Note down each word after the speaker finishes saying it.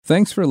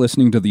Thanks for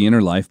listening to the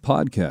Inner Life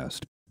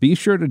Podcast. Be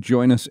sure to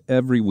join us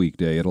every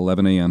weekday at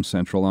 11 a.m.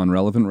 Central on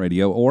Relevant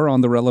Radio or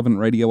on the Relevant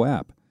Radio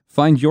app.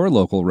 Find your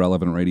local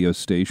Relevant Radio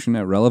station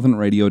at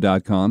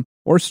relevantradio.com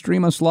or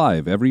stream us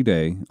live every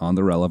day on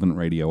the Relevant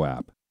Radio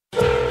app.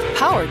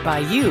 Powered by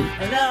you.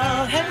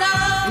 Hello,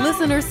 hello.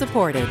 Listener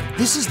supported.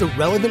 This is the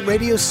Relevant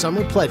Radio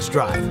Summer Pledge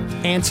Drive.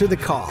 Answer the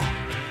call.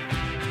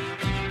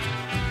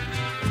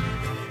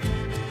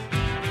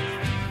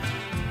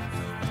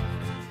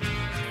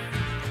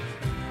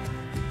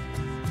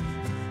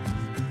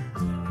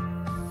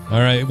 All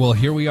right, well,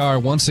 here we are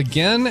once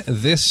again,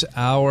 this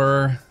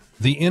hour,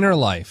 The Inner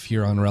Life,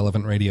 here on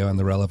Relevant Radio and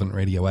the Relevant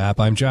Radio app.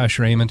 I'm Josh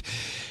Raymond,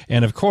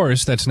 and of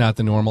course, that's not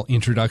the normal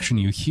introduction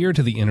you hear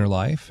to The Inner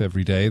Life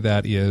every day.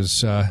 That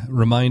is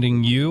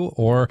reminding you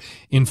or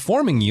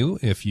informing you,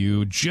 if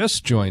you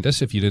just joined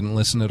us, if you didn't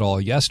listen at all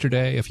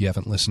yesterday, if you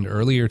haven't listened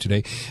earlier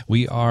today,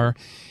 we are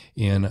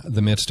in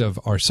the midst of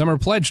our summer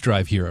pledge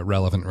drive here at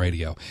Relevant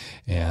Radio,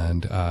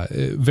 and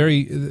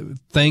very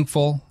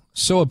thankful,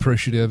 so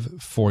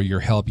appreciative for your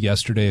help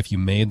yesterday if you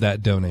made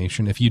that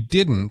donation. If you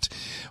didn't,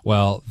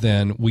 well,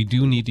 then we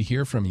do need to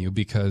hear from you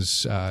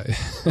because,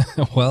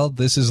 well,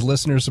 this is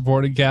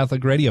listener-supported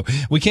Catholic radio.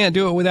 We can't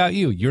do it without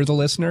you. You're the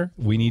listener.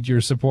 We need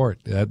your support.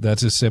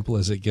 That's as simple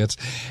as it gets.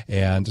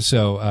 And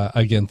so,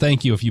 again,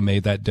 thank you if you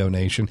made that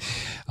donation.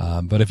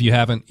 But if you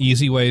haven't,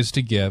 easy ways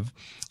to give.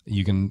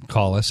 You can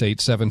call us,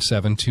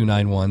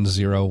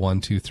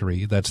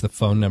 877-291-0123. That's the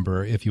phone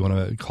number if you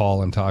want to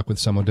call and talk with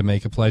someone to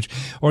make a pledge.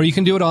 Or you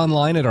can do it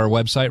online at our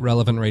website,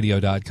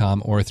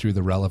 relevantradio.com, or through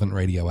the Relevant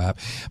Radio app.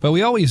 But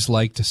we always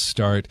like to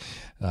start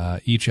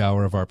each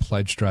hour of our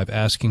pledge drive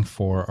asking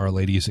for Our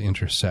Lady's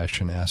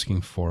intercession,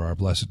 asking for our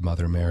Blessed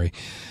Mother Mary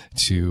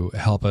to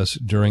help us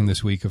during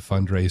this week of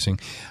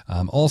fundraising.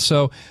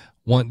 Also,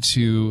 want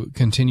to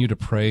continue to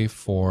pray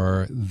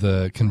for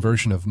the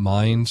conversion of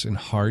minds and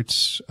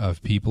hearts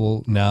of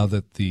people now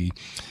that the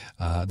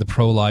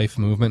pro-life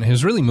movement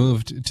has really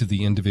moved to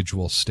the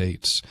individual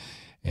states,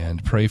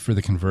 and pray for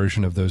the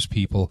conversion of those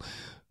people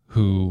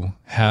who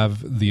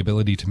have the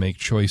ability to make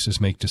choices,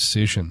 make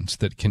decisions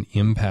that can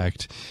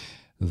impact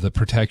the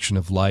protection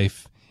of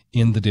life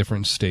in the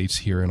different states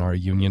here in our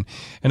union.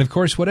 And of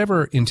course,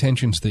 whatever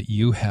intentions that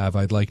you have,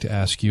 I'd like to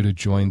ask you to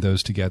join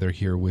those together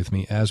here with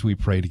me as we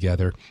pray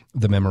together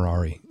the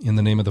Memorare. In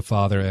the name of the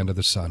Father, and of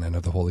the Son, and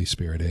of the Holy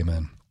Spirit.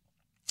 Amen.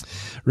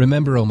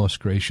 Remember, O most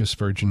gracious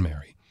Virgin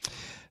Mary,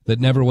 that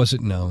never was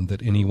it known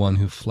that anyone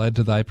who fled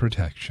to thy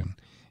protection,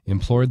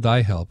 implored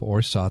thy help,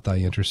 or sought thy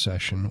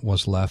intercession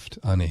was left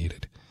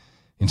unaided.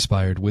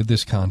 Inspired with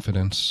this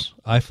confidence,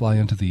 I fly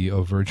unto thee,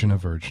 O Virgin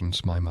of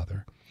Virgins, my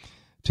Mother.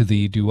 To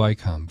thee do I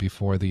come,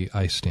 before thee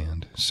I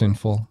stand,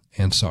 sinful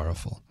and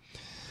sorrowful.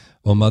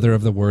 O Mother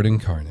of the Word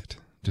incarnate,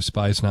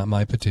 despise not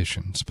my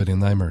petitions, but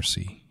in thy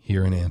mercy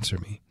hear and answer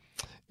me.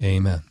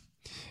 Amen.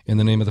 In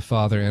the name of the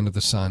Father, and of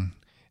the Son,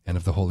 and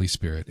of the Holy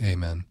Spirit.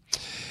 Amen.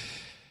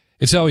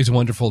 It's always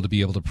wonderful to be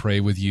able to pray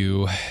with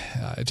you,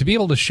 to be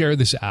able to share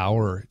this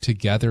hour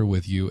together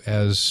with you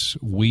as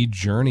we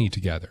journey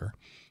together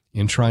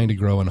in trying to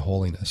grow in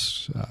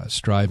holiness,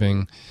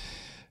 striving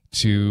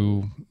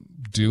to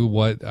do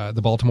what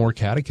the Baltimore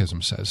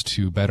Catechism says,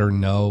 to better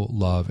know,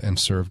 love, and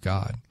serve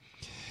God.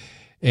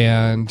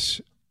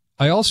 And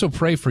I also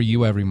pray for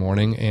you every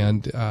morning,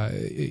 and,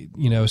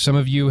 some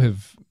of you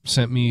have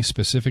sent me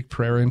specific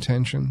prayer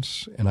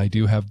intentions, and I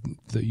do have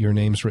your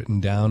names written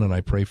down, and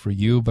I pray for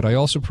you, but I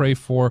also pray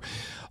for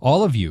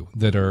all of you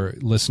that are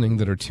listening,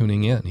 that are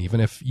tuning in. Even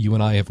if you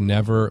and I have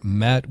never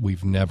met,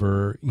 we've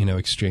never,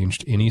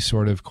 exchanged any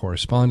sort of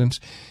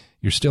correspondence,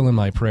 you're still in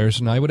my prayers,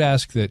 and I would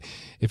ask that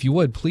if you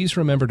would, please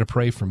remember to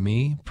pray for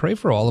me, pray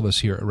for all of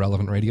us here at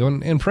Relevant Radio,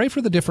 and pray for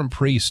the different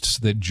priests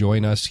that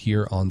join us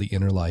here on The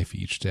Inner Life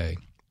each day.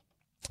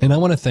 And I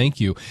want to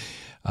thank you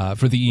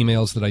for the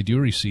emails that I do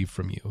receive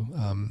from you.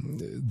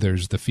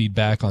 There's the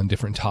feedback on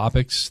different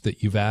topics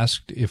that you've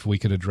asked if we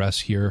could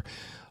address here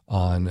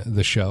on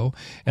the show.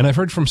 And I've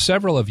heard from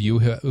several of you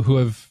who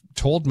have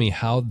told me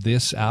how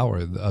this hour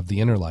of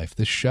The Inner Life,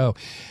 this show,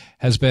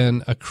 has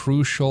been a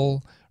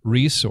crucial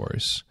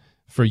resource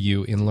for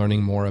you in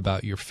learning more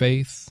about your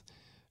faith,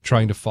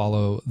 trying to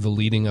follow the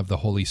leading of the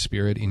Holy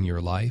Spirit in your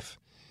life.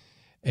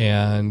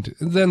 And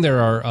then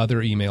there are other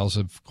emails,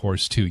 of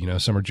course, too.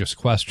 Some are just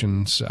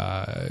questions,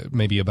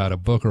 maybe about a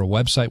book or a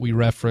website we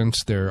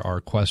reference. There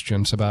are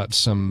questions about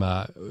some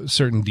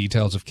certain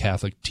details of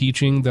Catholic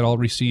teaching that I'll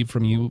receive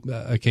from you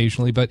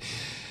occasionally. But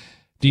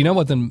do you know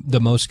what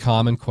the most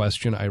common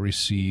question I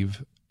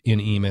receive in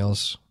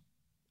emails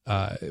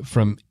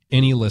from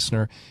any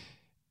listener?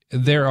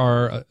 There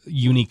are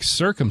unique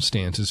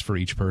circumstances for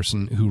each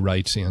person who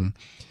writes in,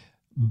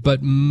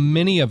 but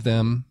many of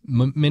those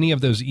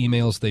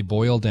emails, they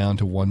boil down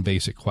to one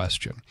basic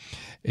question.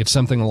 It's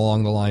something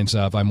along the lines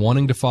of, I'm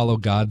wanting to follow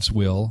God's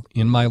will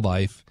in my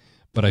life,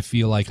 but I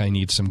feel like I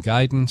need some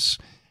guidance.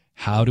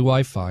 How do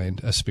I find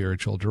a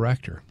spiritual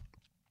director?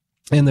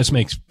 And this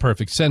makes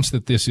perfect sense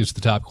that this is the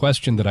top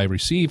question that I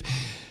receive,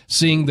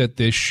 seeing that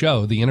this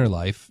show, The Inner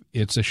Life,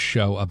 it's a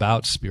show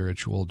about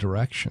spiritual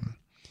direction.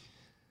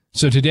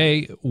 So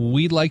today,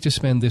 we'd like to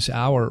spend this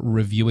hour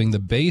reviewing the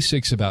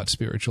basics about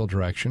spiritual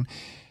direction,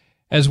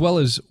 as well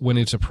as when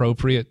it's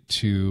appropriate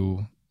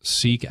to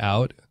seek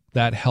out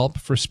that help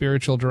for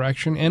spiritual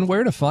direction and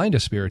where to find a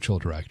spiritual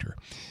director.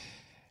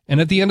 And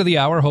at the end of the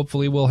hour,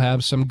 hopefully we'll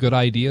have some good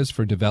ideas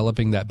for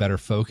developing that better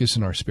focus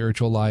in our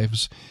spiritual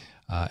lives,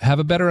 have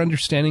a better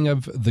understanding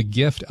of the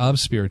gift of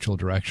spiritual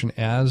direction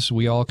as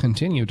we all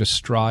continue to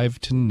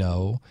strive to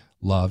know,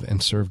 love,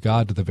 and serve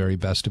God to the very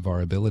best of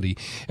our ability.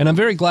 And I'm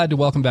very glad to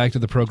welcome back to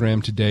the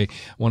program today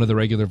one of the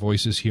regular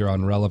voices here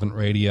on Relevant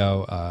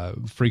Radio,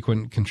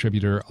 frequent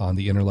contributor on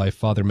the Inner Life.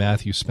 Father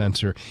Matthew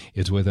Spencer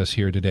is with us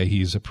here today.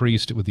 He's a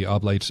priest with the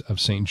Oblates of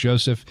St.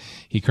 Joseph.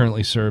 He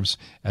currently serves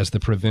as the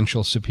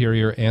Provincial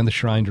Superior and the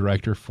Shrine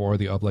Director for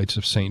the Oblates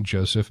of St.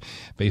 Joseph,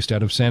 based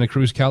out of Santa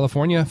Cruz,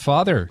 California.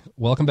 Father,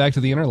 welcome back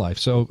to the Inner Life.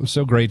 So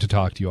great to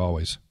talk to you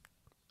always.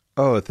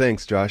 Oh,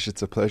 thanks, Josh.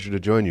 It's a pleasure to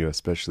join you,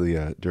 especially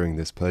during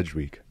this pledge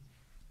week.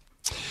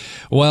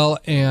 Well,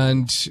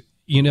 and,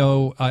 you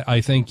know,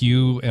 I think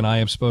you and I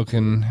have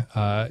spoken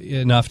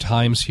enough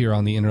times here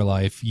on the Inner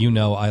Life. You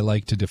know, I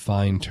like to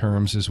define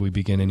terms as we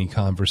begin any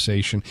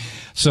conversation.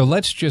 So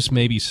let's just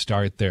maybe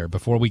start there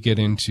before we get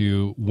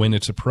into when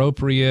it's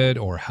appropriate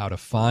or how to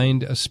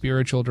find a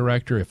spiritual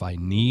director, if I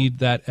need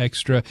that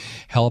extra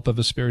help of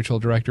a spiritual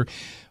director.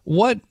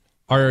 What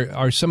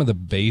are some of the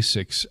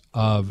basics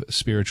of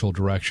spiritual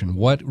direction?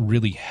 What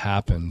really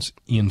happens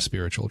in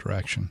spiritual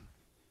direction?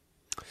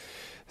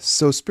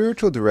 So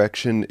spiritual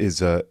direction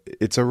is a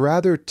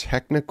rather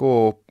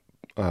technical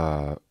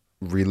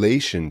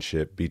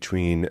relationship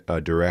between a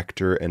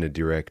director and a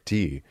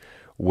directee,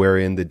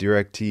 wherein the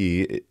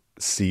directee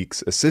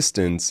seeks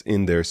assistance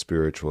in their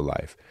spiritual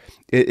life.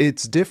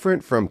 It's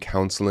different from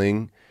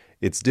counseling.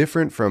 It's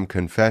different from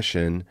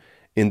confession,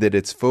 in that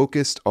it's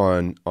focused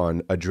on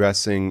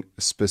addressing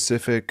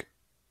specific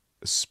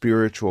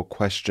spiritual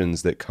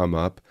questions that come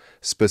up,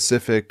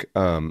 specific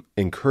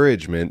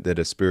encouragement that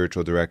a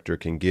spiritual director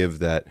can give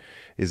that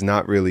is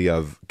not really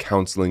of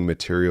counseling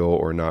material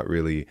or not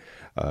really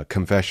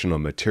confessional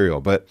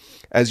material. But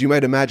as you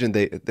might imagine,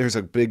 there's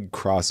a big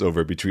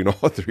crossover between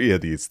all three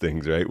of these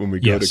things, right? When we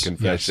go to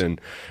confession,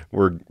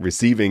 we're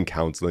receiving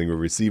counseling, we're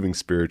receiving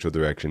spiritual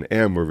direction,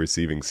 and we're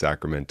receiving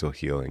sacramental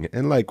healing.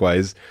 And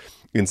likewise,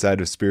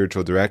 inside of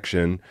spiritual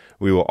direction,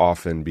 we will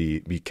often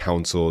be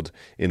counseled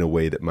in a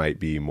way that might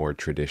be more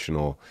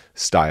traditional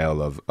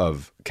style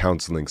of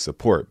counseling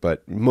support.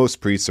 But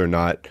most priests are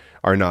not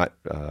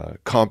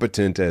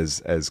competent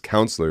as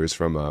counselors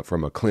from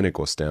a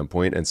clinical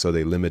standpoint, and so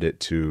they limit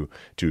it to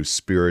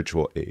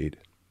spiritual aid.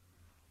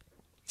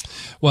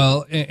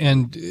 Well,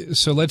 and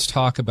so let's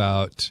talk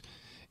about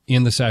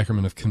in the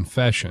sacrament of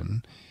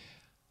confession,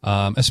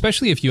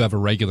 especially if you have a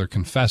regular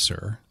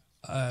confessor.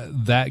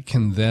 That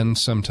can then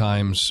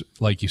sometimes,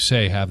 like you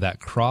say, have that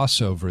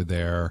crossover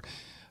there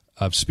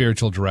of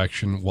spiritual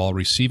direction while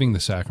receiving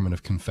the sacrament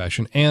of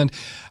confession. And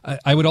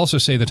I would also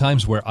say the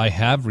times where I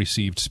have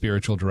received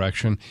spiritual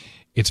direction,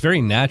 it's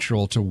very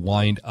natural to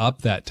wind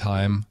up that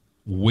time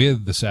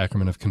with the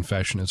sacrament of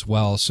confession as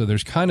well. So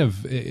there's kind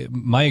of,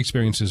 my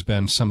experience has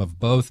been some of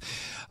both.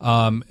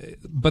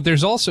 But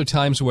there's also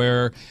times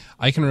where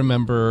I can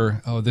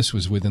remember, this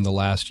was within the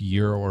last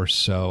year or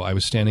so, I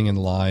was standing in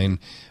line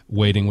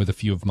waiting with a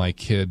few of my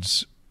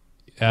kids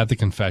at the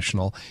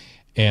confessional.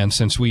 And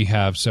since we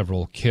have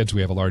several kids,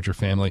 we have a larger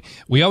family,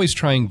 we always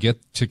try and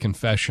get to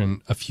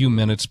confession a few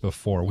minutes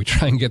before. We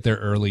try and get there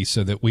early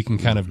so that we can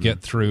kind of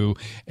get through,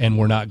 and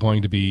we're not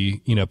going to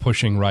be,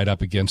 pushing right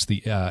up against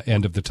the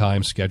end of the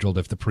time scheduled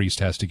if the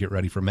priest has to get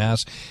ready for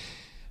Mass.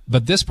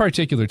 But this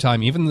particular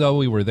time, even though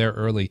we were there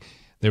early,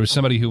 there was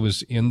somebody who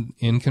was in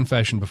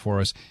confession before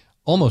us,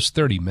 almost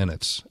 30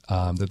 minutes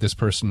that this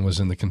person was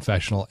in the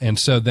confessional. And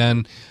so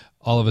then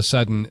all of a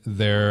sudden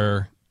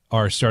there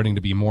are starting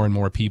to be more and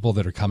more people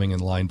that are coming in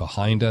line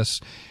behind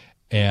us.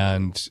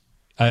 And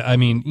I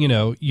mean,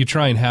 you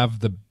try and have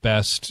the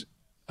best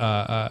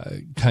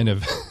kind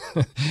of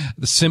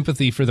the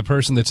sympathy for the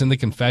person that's in the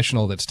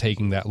confessional that's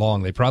taking that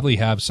long. They probably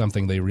have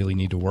something they really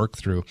need to work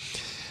through.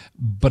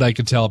 But I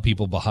could tell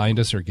people behind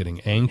us are getting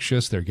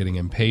anxious, they're getting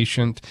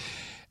impatient.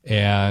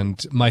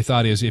 And my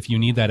thought is, if you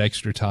need that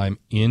extra time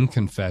in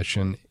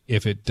confession,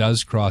 if it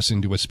does cross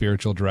into a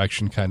spiritual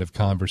direction kind of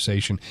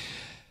conversation,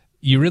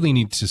 you really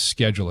need to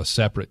schedule a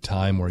separate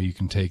time where you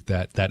can take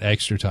that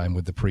extra time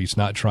with the priest,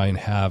 not try and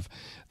have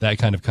that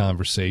kind of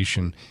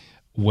conversation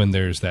when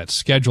there's that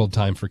scheduled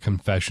time for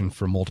confession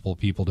for multiple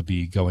people to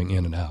be going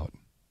in and out.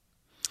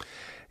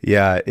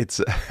 Yeah, it's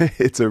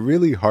a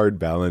really hard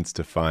balance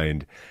to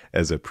find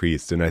as a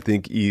priest. And I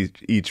think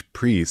each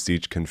priest,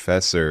 each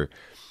confessor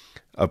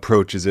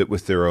approaches it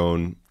with their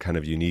own kind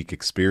of unique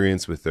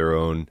experience, with their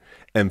own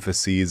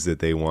emphases that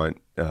they want.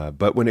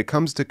 But when it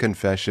comes to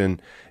confession,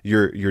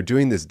 you're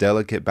doing this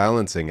delicate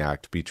balancing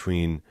act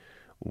between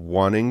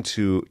wanting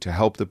to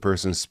help the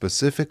person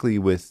specifically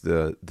with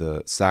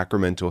the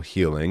sacramental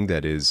healing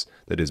that is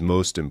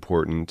most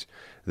important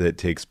that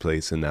takes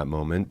place in that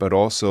moment, but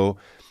also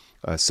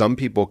Some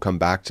people come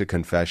back to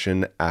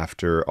confession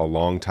after a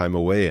long time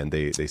away, and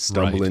they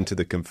stumble into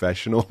the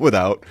confessional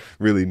without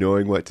really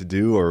knowing what to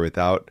do, or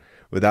without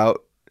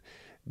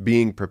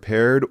being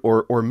prepared,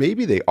 or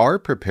maybe they are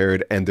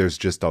prepared and there's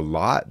just a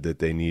lot that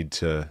they need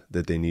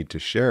to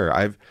share.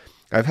 I've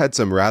had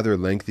some rather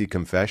lengthy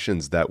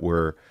confessions that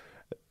were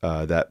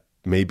that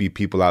maybe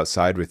people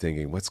outside were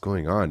thinking, what's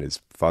going on? Is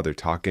Father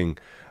talking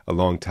a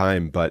long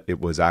time? But it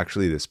was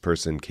actually, this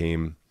person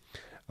came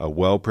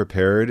well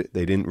prepared.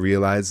 They didn't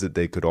realize that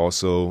they could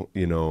also,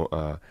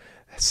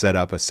 set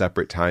up a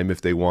separate time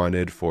if they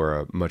wanted for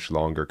a much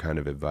longer kind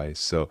of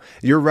advice. So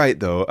you're right,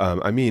 though.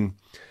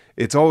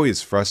 It's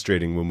always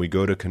frustrating when we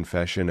go to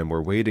confession and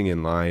we're waiting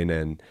in line,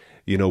 and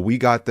we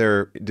got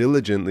there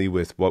diligently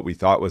with what we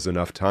thought was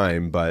enough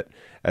time, but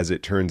as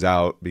it turns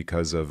out,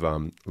 because of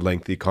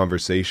lengthy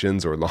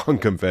conversations or long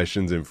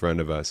confessions in front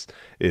of us,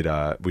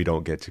 we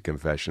don't get to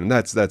confession. And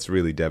that's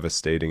really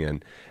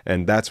devastating,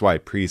 and that's why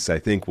priests, I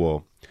think,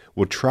 will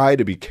try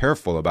to be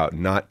careful about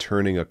not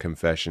turning a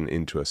confession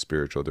into a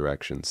spiritual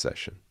direction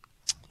session.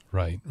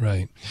 Right.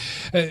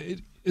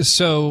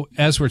 So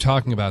as we're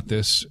talking about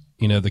this,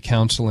 the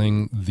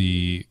counseling,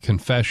 the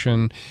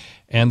confession,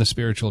 and the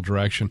spiritual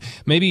direction,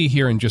 maybe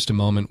here in just a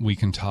moment we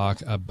can talk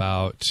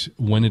about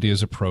when it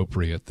is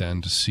appropriate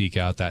then to seek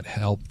out that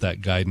help,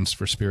 that guidance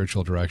for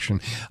spiritual direction.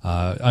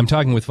 I'm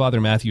talking with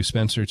Father Matthew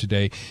Spencer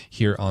today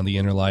here on The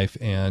Inner Life,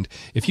 and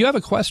if you have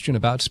a question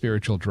about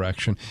spiritual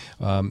direction,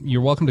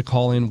 you're welcome to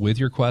call in with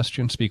your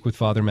question, speak with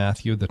Father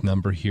Matthew. The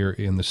number here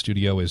in the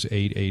studio is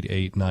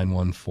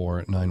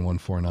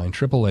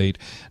 888-914-9149,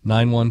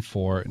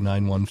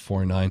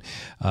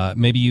 888-914-9149.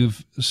 Maybe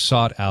you've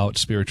sought out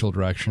spiritual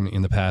direction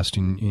in the past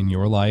in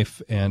your life,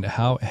 and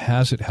how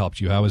has it helped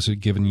you? How has it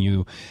given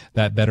you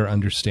that better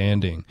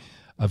understanding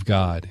of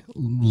God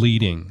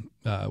leading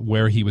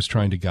where he was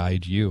trying to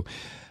guide you?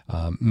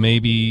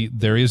 Maybe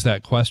there is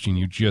that question.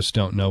 You just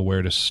don't know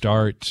where to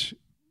start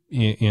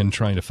in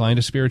trying to find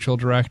a spiritual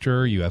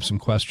director. You have some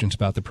questions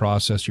about the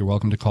process. You're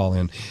welcome to call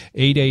in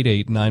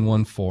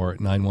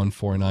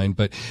 888-914-9149.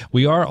 But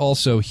we are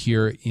also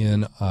here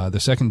in the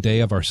second day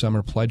of our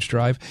summer pledge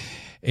drive,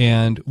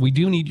 and we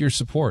do need your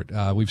support.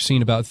 We've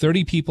seen about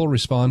 30 people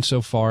respond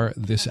so far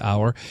this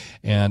hour,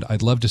 and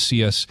I'd love to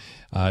see us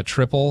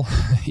triple,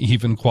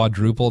 even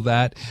quadruple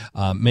that.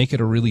 Make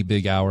it a really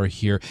big hour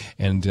here,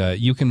 and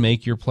you can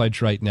make your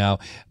pledge right now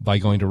by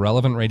going to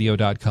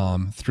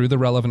relevantradio.com through the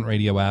Relevant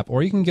Radio app,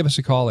 or you can give us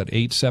a call at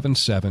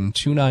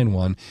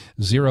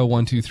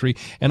 877-291-0123.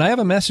 And I have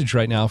a message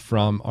right now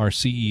from our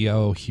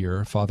CEO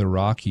here, Father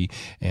Rocky,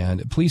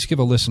 and please give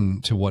a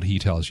listen to what he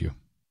tells you.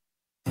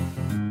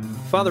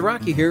 Father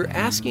Rocky here,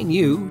 asking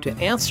you to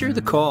answer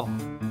the call.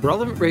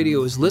 Relevant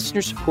Radio is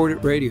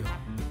listener-supported radio.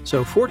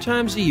 So 4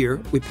 times a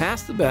year, we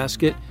pass the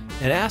basket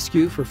and ask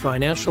you for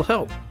financial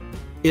help.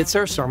 It's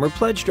our summer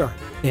pledge drive.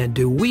 And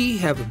do we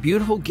have a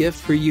beautiful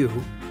gift for you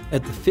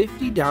at the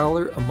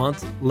 $50 a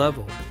month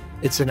level?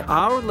 It's an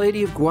Our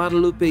Lady of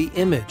Guadalupe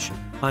image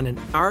on an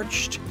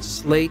arched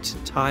slate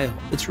tile.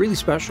 It's really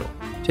special.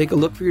 Take a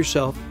look for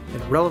yourself at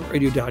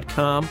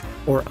relevantradio.com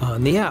or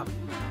on the app.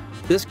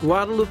 This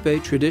Guadalupe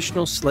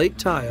traditional slate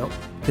tile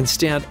can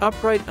stand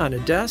upright on a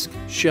desk,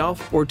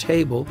 shelf, or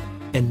table,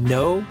 and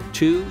no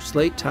 2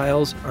 slate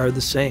tiles are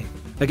the same.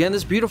 Again,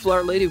 this beautiful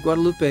Our Lady of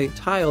Guadalupe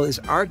tile is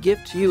our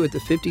gift to you at the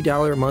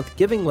 $50 a month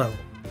giving level.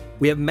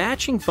 We have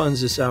matching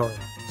funds this hour,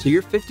 so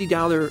your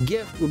 $50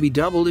 gift will be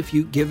doubled if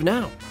you give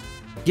now.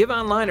 Give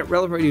online at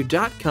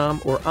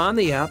relevantradio.com or on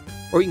the app,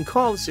 or you can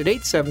call us at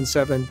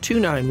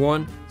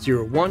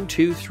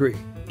 877-291-0123.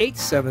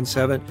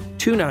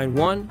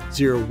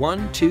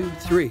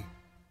 877-291-0123.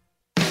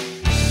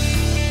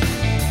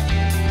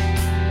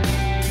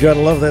 Gotta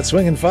love that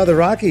swinging Father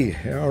Rocky.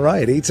 All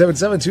right,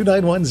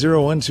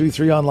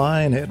 877-291-0123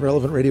 online at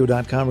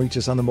relevantradio.com. Reach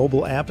us on the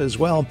mobile app as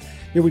well.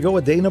 Here we go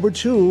with day number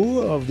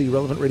 2 of the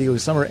Relevant Radio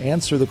Summer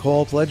Answer the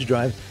Call Pledge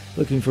Drive.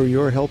 Looking for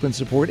your help and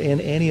support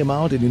in any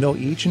amount, and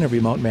each and every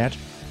amount match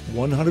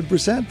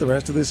 100% the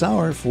rest of this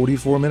hour.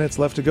 44 minutes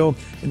left to go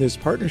in this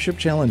Partnership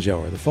Challenge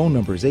Hour. The phone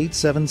number is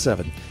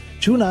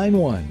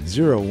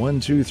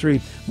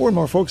 877-291-0123. More and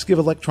more folks give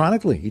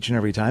electronically each and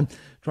every time.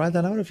 Try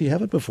that out if you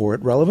haven't before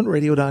at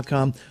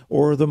relevantradio.com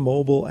or the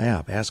mobile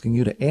app, asking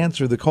you to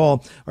answer the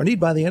call. Our need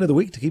by the end of the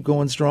week to keep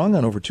going strong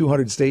on over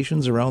 200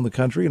 stations around the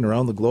country and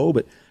around the globe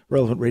at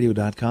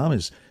relevantradio.com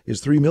is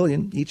 3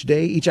 million each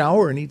day. Each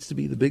hour needs to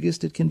be the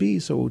biggest it can be,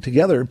 so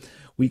together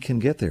we can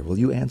get there. Will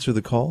you answer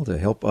the call to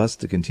help us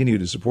to continue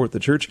to support the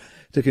church,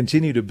 to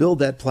continue to build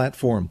that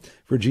platform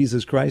for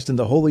Jesus Christ and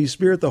the Holy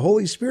Spirit? The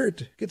Holy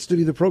Spirit gets to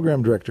be the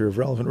program director of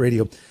Relevant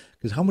Radio,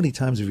 because how many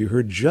times have you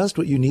heard just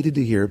what you needed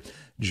to hear,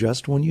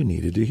 just when you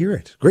needed to hear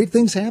it? Great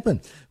things happen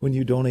when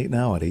you donate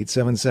now at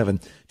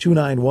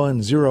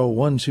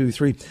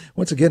 877-291-0123.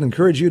 Once again,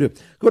 encourage you to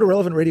go to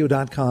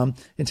relevantradio.com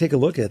and take a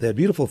look at that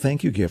beautiful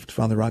thank you gift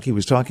Father Rocky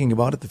was talking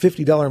about at the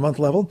 $50 a month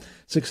level,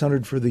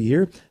 $600 for the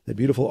year, that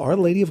beautiful Our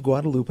Lady of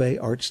Guadalupe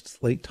arched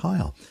slate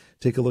tile.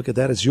 take a look at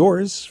that. It's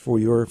yours for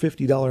your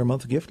 $50 a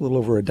month gift, a little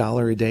over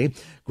 $1 a day.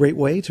 Great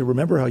way to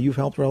remember how you've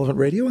helped Relevant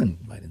Radio and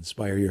might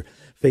inspire your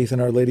faith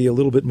in Our Lady a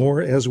little bit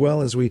more as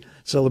well as we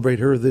celebrate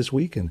her this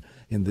week and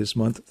in this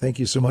month. Thank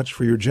you so much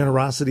for your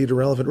generosity to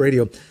Relevant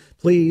Radio.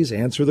 Please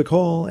answer the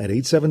call at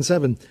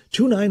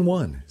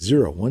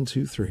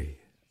 877-291-0123.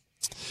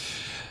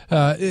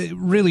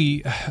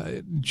 Really,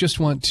 just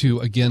want to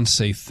again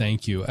say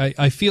thank you.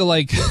 I feel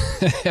like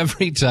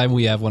every time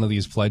we have one of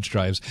these pledge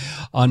drives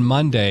on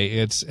Monday,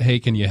 it's, hey,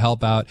 can you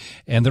help out?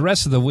 And the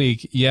rest of the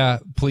week, yeah,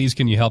 please,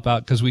 can you help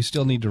out? Because we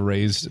still need to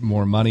raise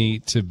more money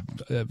to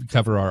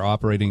cover our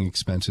operating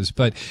expenses.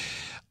 But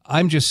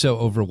I'm just so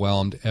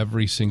overwhelmed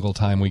every single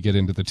time we get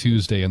into the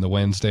Tuesday and the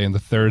Wednesday and the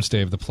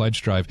Thursday of the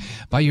pledge drive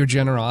by your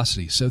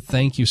generosity. So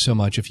thank you so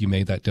much if you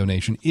made that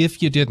donation.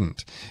 If you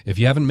didn't, if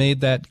you haven't made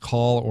that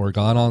call or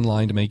gone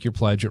online to make your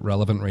pledge at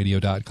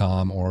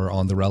relevantradio.com or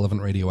on the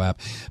Relevant Radio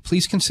app,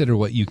 please consider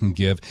what you can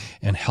give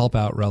and help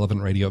out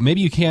Relevant Radio.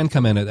 Maybe you can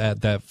come in at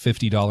that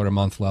 $50 a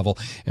month level,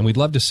 and we'd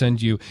love to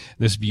send you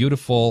this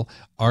beautiful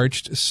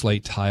arched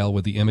slate tile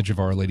with the image of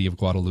Our Lady of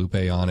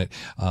Guadalupe on it.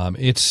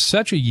 It's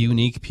such a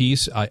unique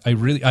piece.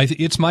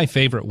 It's my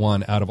favorite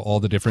one out of all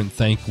the different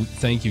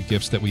thank you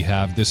gifts that we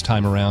have this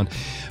time around.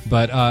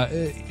 But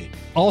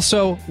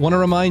also want to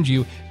remind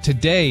you,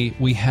 today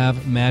we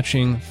have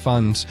matching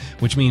funds,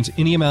 which means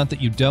any amount that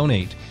you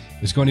donate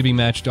is going to be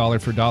matched dollar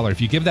for dollar.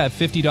 If you give that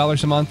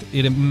 $50 a month,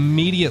 it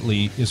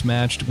immediately is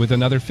matched with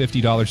another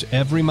 $50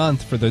 every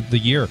month for the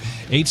year.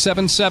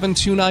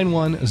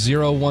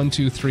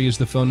 877-291-0123 is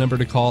the phone number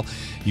to call.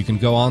 You can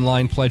go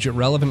online, pledge at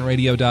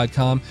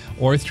relevantradio.com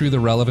or through the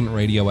Relevant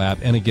Radio app.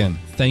 And again,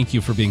 thank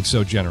you for being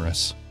so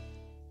generous.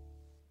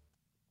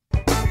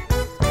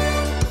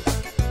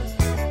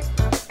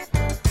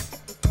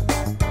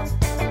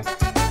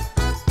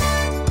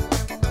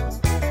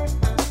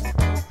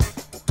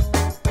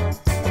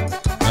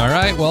 All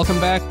right, welcome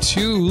back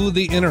to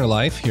The Inner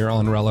Life here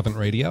on Relevant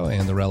Radio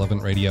and the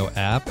Relevant Radio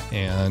app.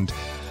 And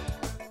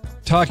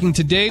talking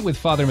today with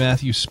Father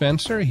Matthew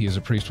Spencer. He is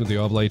a priest with the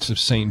Oblates of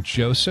St.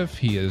 Joseph.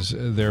 He is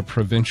their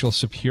provincial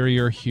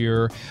superior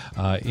here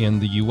in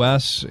the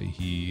U.S.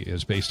 He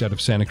is based out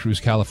of Santa Cruz,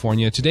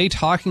 California. Today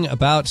talking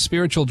about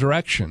spiritual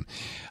direction,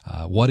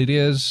 what it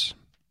is,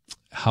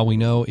 how we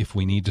know if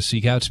we need to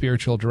seek out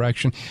spiritual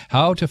direction,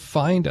 how to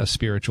find a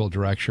spiritual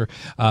director.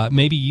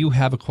 Maybe you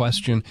have a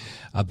question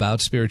about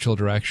spiritual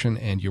direction,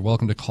 and you're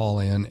welcome to call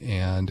in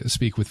and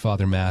speak with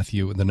Father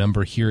Matthew. The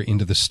number here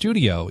into the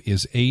studio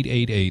is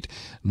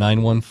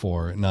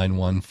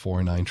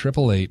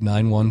 888-914-9149,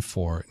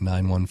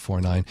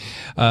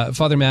 888-914-9149.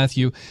 Father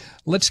Matthew,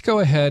 let's go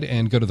ahead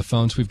and go to the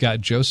phones. We've got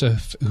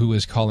Joseph, who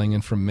is calling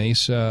in from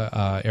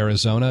Mesa,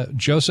 Arizona.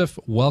 Joseph,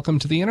 welcome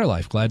to The Inner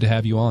Life. Glad to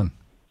have you on.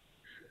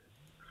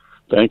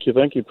 Thank you.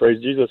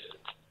 Praise Jesus.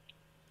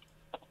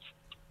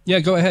 Yeah,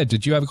 go ahead.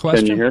 Did you have a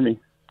question? Can you hear me?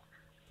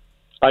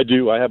 I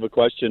do. I have a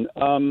question.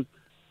 I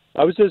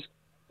was just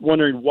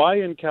wondering,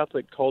 why in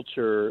Catholic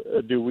culture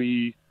do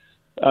we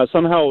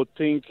somehow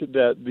think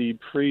that the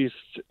priests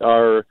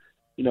are,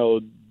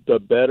 the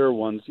better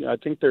ones? I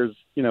think there's,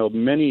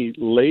 many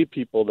lay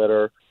people that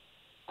are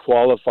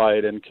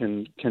qualified and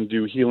can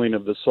do healing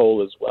of the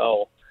soul as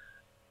well.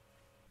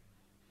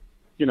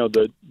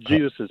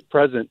 Jesus is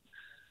present.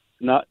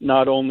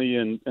 Not only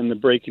in the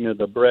breaking of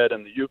the bread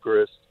and the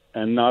Eucharist,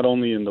 and not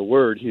only in the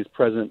Word, he's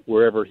present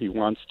wherever he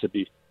wants to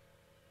be.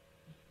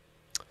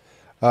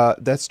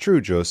 That's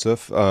true,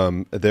 Joseph.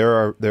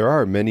 There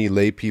are many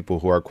lay people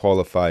who are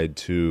qualified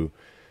to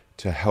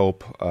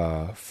help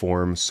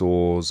form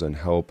souls and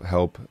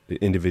help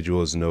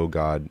individuals know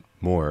God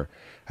more.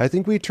 I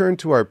think we turn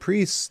to our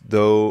priests,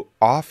 though,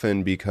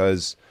 often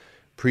because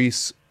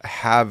priests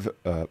have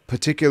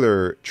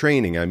particular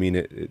training. I mean,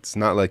 it's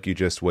not like you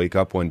just wake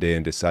up one day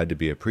and decide to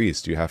be a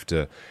priest. You have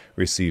to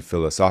receive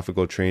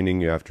philosophical training.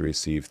 You have to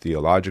receive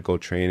theological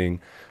training.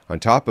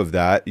 On top of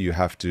that, you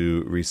have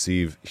to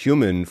receive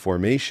human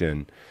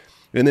formation.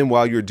 And then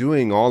while you're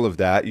doing all of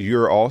that,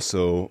 you're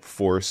also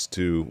forced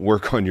to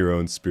work on your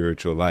own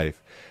spiritual life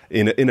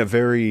in a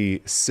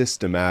very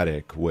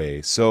systematic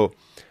way. So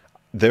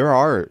there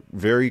are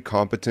very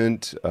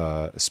competent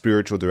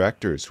spiritual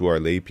directors who are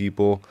lay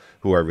people,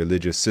 who are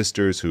religious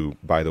sisters, who,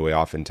 by the way,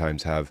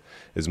 oftentimes have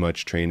as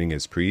much training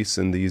as priests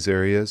in these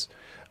areas.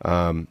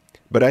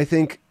 But I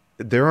think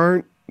there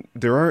aren't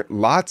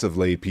lots of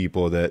lay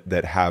people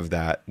that have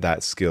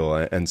that skill,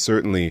 and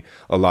certainly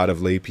a lot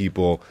of lay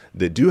people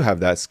that do have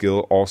that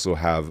skill also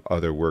have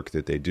other work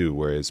that they do,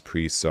 whereas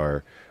priests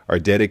are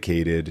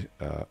dedicated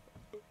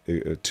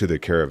to the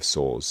care of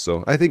souls.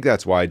 So I think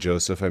that's why,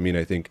 Joseph. I mean,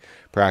 I think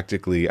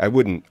practically, I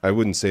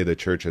wouldn't say the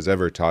Church has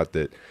ever taught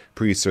that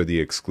priests are the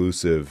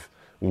exclusive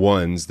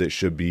ones that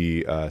should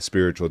be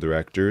spiritual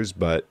directors,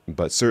 but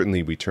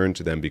certainly we turn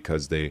to them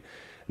because they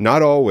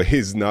not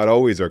always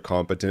are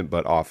competent,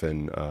 but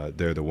often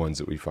they're the ones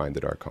that we find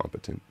that are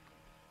competent.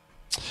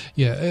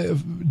 Yeah,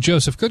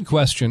 Joseph, good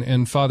question.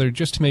 And Father,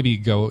 just to maybe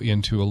go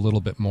into a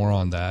little bit more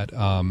on that,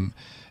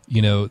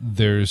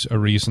 there's a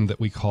reason that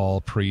we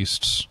call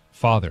priests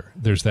father.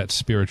 There's that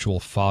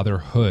spiritual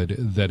fatherhood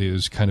that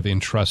is kind of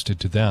entrusted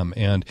to them.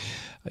 And,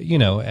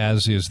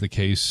 as is the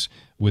case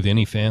with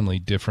any family,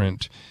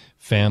 different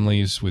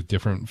families with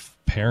different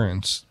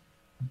parents,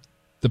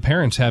 the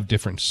parents have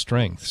different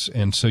strengths.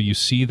 And so you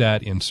see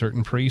that in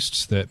certain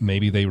priests, that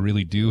maybe they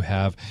really do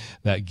have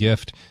that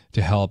gift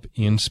to help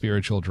in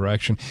spiritual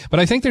direction. But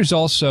I think there's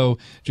also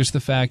just the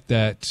fact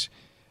that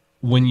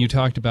when you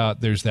talked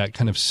about there's that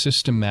kind of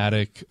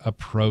systematic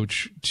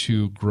approach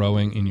to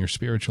growing in your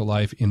spiritual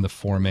life in the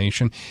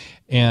formation.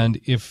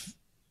 And if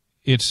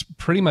it's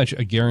pretty much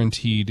a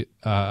guaranteed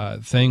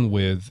thing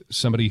with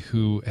somebody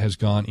who has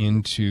gone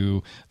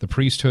into the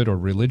priesthood or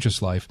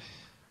religious life,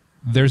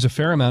 there's a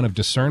fair amount of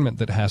discernment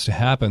that has to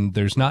happen.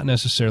 There's not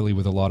necessarily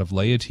with a lot of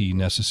laity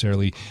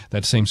necessarily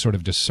that same sort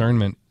of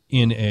discernment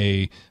in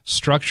a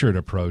structured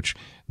approach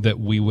that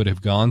we would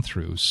have gone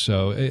through.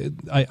 So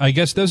I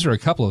guess those are a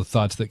couple of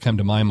thoughts that come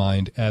to my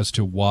mind as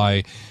to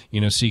why,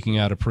 seeking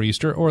out a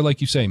priest or like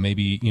you say,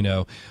 maybe,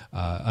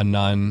 a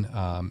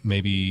nun,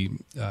 maybe,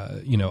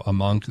 a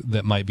monk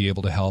that might be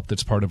able to help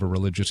that's part of a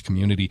religious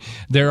community.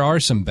 There are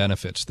some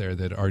benefits there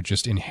that are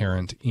just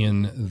inherent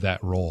in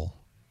that role.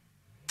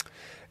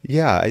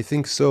 Yeah, I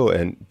think so.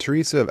 And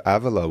Teresa of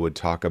Avila would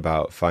talk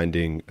about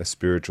finding a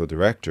spiritual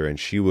director, and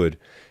she would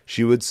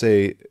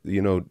say,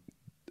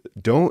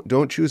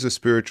 don't choose a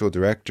spiritual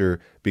director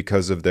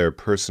because of their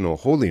personal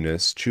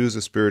holiness. Choose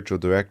a spiritual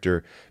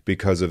director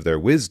because of their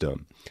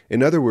wisdom.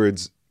 In other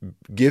words,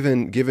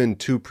 given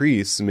two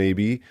priests,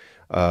 maybe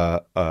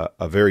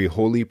a very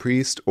holy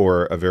priest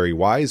or a very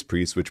wise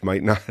priest, which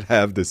might not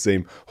have the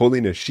same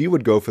holiness, she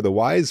would go for the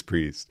wise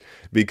priest,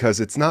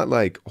 because it's not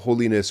like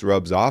holiness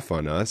rubs off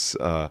on us.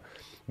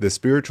 The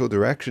spiritual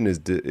direction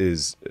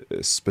is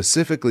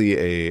specifically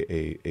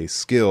a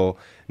skill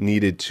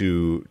needed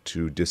to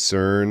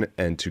discern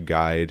and to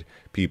guide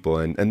people,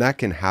 and that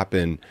can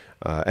happen,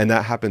 and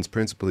that happens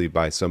principally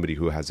by somebody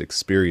who has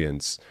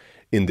experience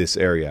in this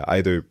area,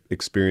 either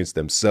experience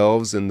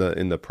themselves in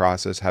the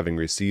process, having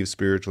received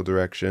spiritual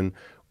direction,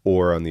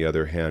 or on the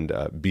other hand,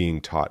 being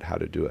taught how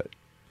to do it.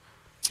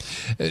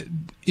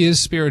 Is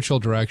spiritual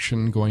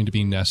direction going to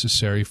be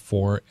necessary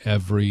for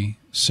every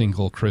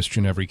single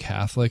Christian, every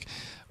Catholic,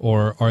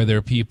 or are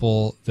there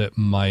people that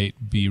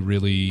might be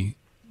really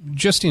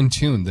just in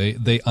tune?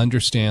 They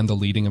understand the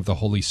leading of the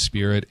Holy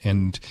Spirit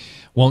and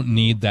won't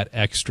need that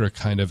extra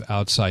kind of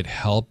outside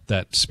help,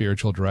 that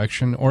spiritual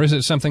direction? Or is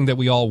it something that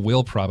we all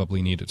will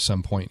probably need at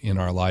some point in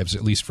our lives,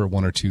 at least for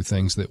one or two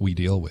things that we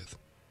deal with?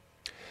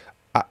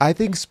 I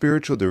think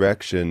spiritual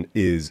direction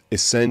is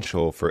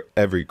essential for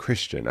every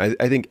Christian.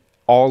 I think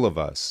all of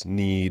us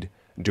need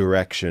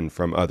direction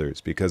from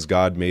others because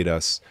God made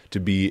us to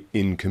be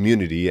in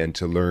community and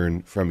to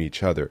learn from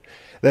each other.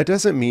 That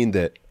doesn't mean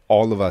that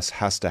all of us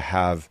has to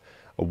have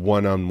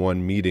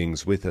one-on-one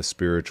meetings with a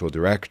spiritual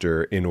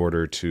director in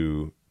order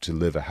to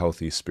live a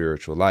healthy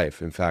spiritual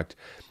life. In fact,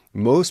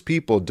 most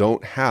people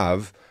don't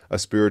have a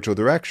spiritual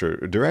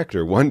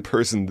director, one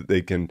person that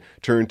they can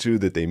turn to,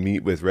 that they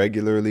meet with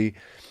regularly.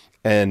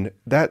 And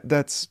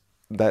that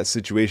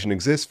situation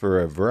exists for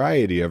a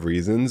variety of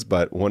reasons,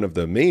 but one of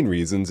the main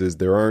reasons is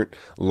there aren't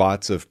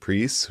lots of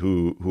priests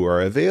who are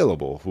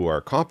available, who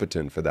are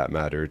competent for that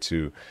matter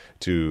to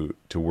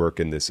work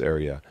in this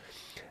area.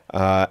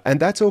 And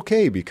that's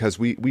okay because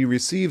we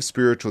receive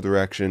spiritual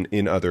direction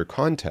in other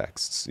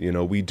contexts.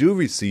 We do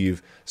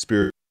receive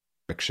spiritual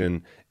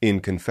direction in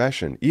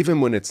confession,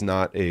 even when it's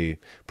not a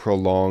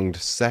prolonged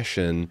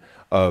session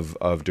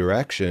of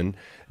direction.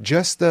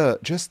 Just the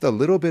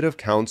little bit of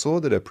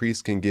counsel that a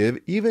priest can give,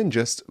 even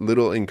just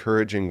little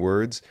encouraging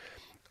words,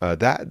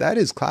 that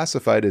is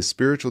classified as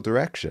spiritual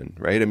direction,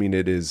 right? I mean,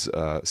 it is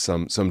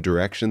some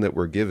direction that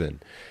we're given.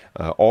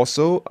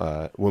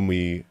 Also, when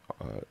we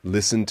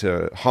listen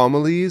to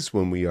homilies,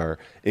 when we are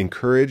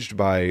encouraged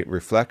by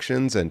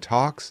reflections and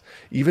talks,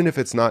 even if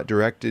it's not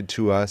directed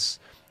to us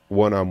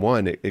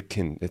one-on-one,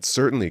 it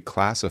certainly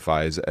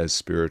classifies as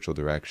spiritual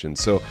direction.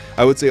 So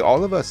I would say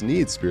all of us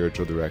need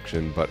spiritual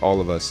direction, but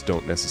all of us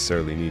don't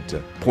necessarily need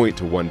to point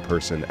to one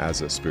person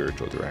as a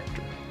spiritual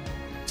director.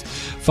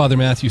 Father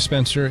Matthew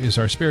Spencer is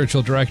our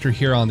spiritual director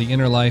here on The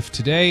Inner Life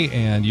today,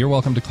 and you're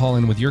welcome to call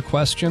in with your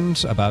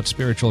questions about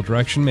spiritual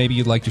direction. Maybe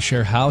you'd like to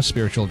share how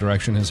spiritual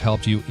direction has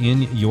helped you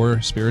in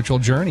your spiritual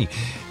journey.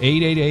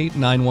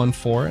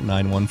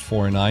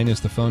 888-914-9149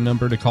 is the phone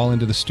number to call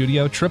into the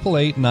studio,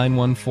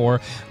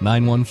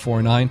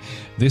 888-914-9149.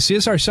 This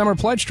is our summer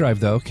pledge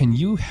drive, though. Can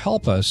you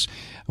help us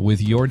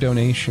with your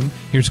donation?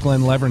 Here's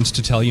Glenn Leverance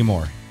to tell you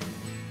more.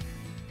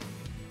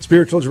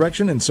 Spiritual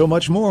direction and so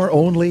much more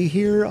only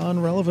here on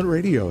Relevant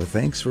Radio.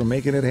 Thanks for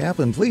making it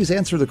happen. Please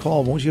answer the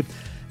call. Won't you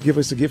give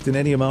us a gift in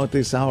any amount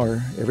this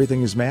hour?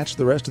 Everything is matched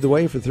the rest of the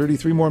way for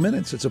 33 more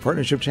minutes. It's a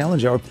Partnership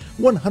Challenge Hour,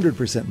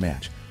 100%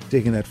 match.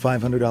 Taking that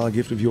 $500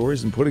 gift of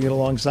yours and putting it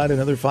alongside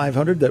another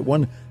 $500, that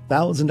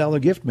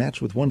 $1,000 gift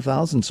matched with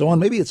 $1,000, so on.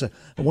 Maybe it's a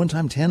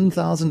one-time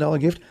 $10,000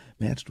 gift.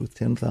 matched with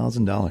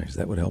 $10,000.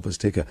 That would help us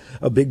take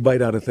a big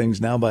bite out of things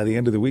now by the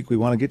end of the week. We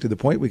want to get to the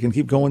point we can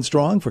keep going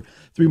strong for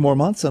 3 more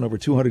months on over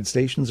 200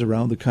 stations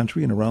around the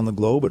country and around the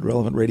globe at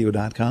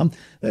relevantradio.com.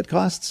 That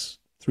costs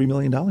 $3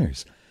 million.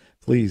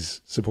 Please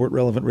support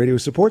Relevant Radio.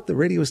 Support the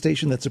radio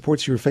station that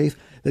supports your faith,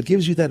 that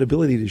gives you that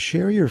ability to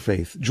share your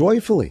faith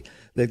joyfully,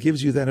 that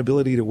gives you that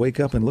ability to wake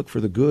up and look for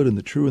the good and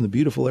the true and the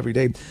beautiful every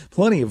day.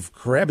 Plenty of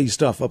crabby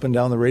stuff up and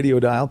down the radio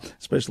dial,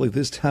 especially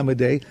this time of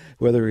day,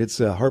 whether it's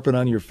harping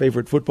on your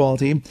favorite football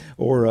team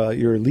or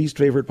your least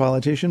favorite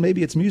politician.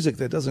 Maybe it's music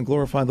that doesn't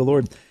glorify the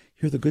Lord.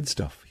 Hear the good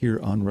stuff here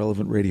on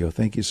Relevant Radio.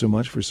 Thank you so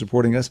much for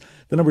supporting us.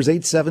 The number is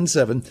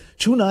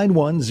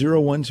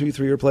 877-291-0123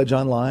 or pledge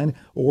online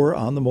or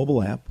on the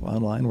mobile app.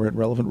 Online, we're at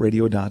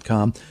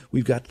relevantradio.com.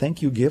 We've got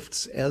thank you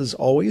gifts, as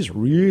always,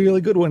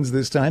 really good ones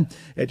this time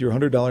at your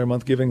 $100 a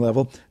month giving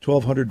level,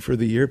 $1,200 for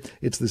the year.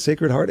 It's the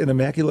Sacred Heart and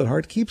Immaculate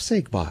Heart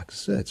keepsake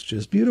box. That's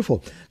just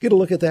beautiful. Get a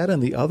look at that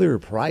and the other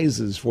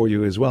prizes for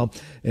you as well.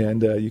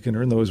 And you can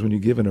earn those when you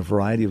give in a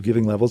variety of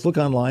giving levels. Look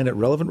online at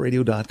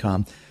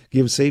relevantradio.com.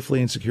 Give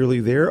safely and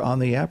securely there on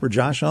the app or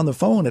Josh on the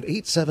phone at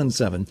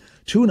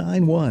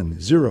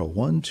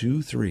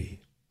 877-291-0123.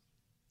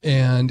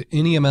 And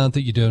any amount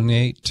that you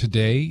donate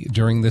today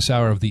during this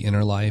hour of the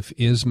Inner Life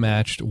is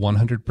matched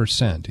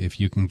 100%. If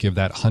you can give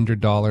that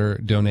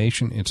 $100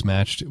 donation, it's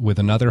matched with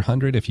another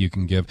 100. If you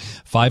can give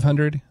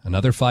 500,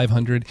 another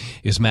 500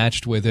 is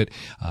matched with it.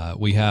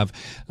 We have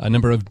a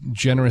number of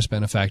generous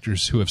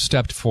benefactors who have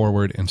stepped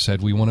forward and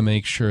said, we want to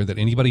make sure that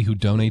anybody who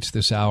donates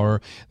this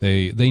hour,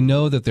 they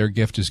know that their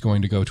gift is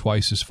going to go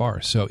twice as far.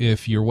 So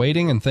if you're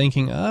waiting and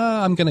thinking,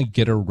 I'm going to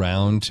get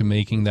around to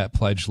making that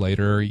pledge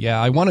later.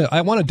 Yeah, I want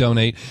to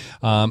donate.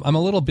 I'm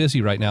a little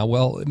busy right now.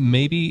 Well,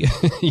 maybe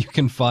you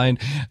can find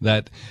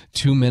that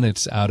 2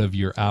 minutes out of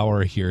your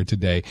hour here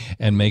today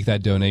and make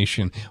that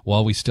donation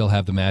while we still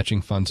have the matching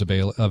funds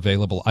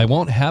available. I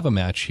won't have a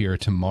match here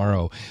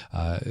tomorrow,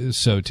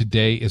 so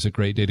today is a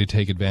great day to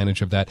take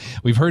advantage of that.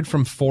 We've heard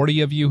from 40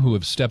 of you who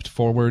have stepped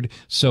forward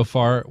so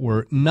far.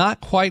 We're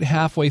not quite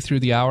halfway through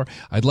the hour.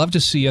 I'd love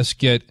to see us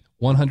get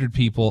 100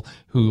 people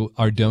who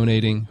are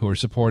donating, who are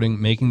supporting,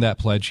 making that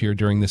pledge here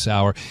during this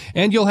hour.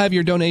 And you'll have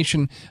your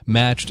donation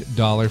matched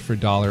dollar for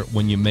dollar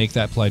when you make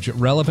that pledge at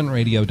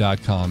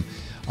relevantradio.com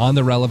on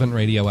the Relevant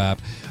Radio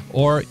app.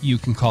 Or you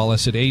can call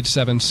us at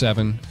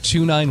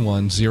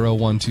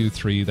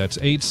 877-291-0123. That's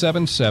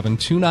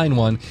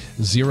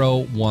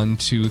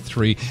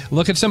 877-291-0123.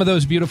 Look at some of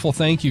those beautiful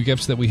thank you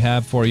gifts that we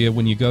have for you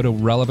when you go to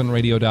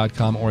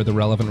relevantradio.com or the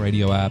Relevant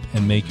Radio app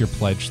and make your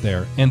pledge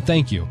there. And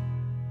thank you.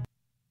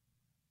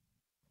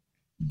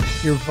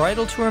 You're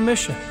vital to our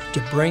mission to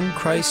bring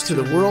Christ To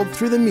the world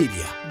through the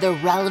media. The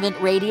Relevant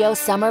Radio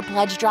Summer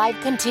Pledge Drive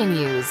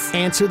continues.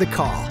 Answer the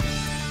call.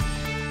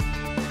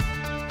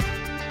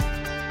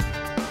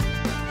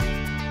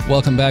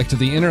 Welcome back to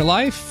The Inner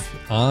Life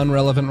on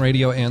Relevant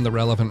Radio and the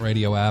Relevant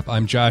Radio app.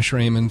 I'm Josh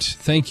Raymond.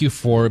 Thank you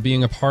for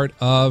being a part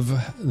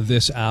of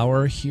this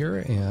hour here.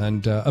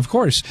 And of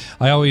course,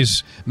 I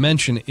always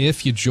mention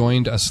if you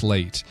joined us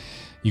late,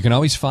 you can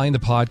always find the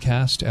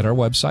podcast at our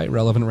website,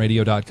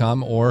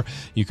 relevantradio.com, or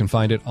you can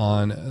find it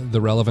on the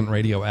Relevant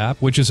Radio app,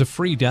 which is a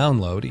free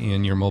download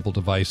in your mobile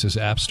device's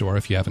app store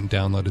if you haven't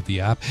downloaded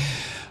the app.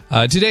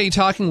 Today,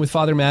 talking with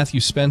Father Matthew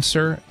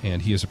Spencer,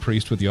 and he is a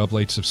priest with the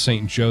Oblates of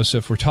St.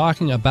 Joseph. We're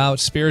talking about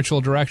spiritual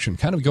direction,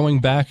 kind of going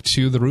back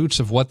to the roots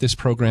of what this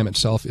program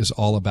itself is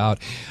all about,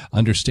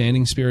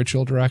 understanding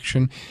spiritual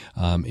direction.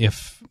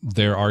 If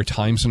there are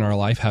times in our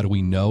life, how do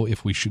we know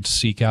if we should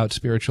seek out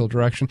spiritual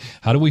direction?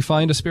 How do we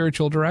find a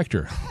spiritual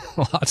director?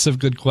 Lots of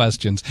good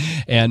questions.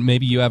 And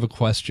maybe you have a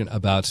question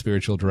about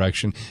spiritual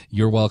direction.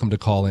 You're welcome to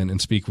call in and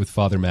speak with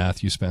Father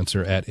Matthew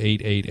Spencer at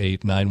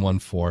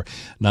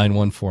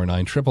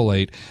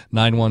 888-914-9149,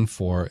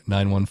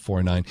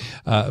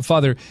 888-914-9149.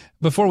 Father,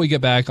 before we get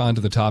back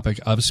onto the topic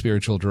of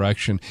spiritual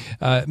direction,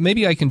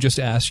 maybe I can just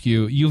ask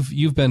you,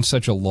 you've been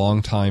such a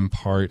long time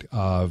part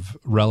of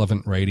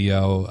Relevant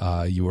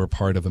Radio. You were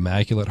part of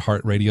Immaculate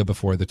Heart Radio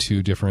before the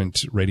two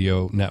different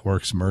radio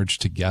networks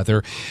merged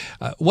together.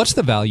 What's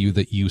the value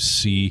that you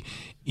see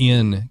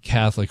in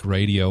Catholic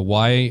radio?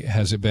 Why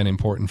has it been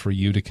important for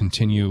you to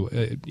continue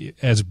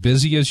as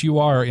busy as you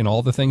are in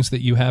all the things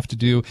that you have to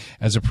do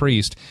as a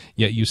priest,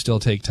 yet you still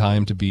take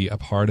time to be a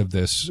part of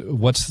this?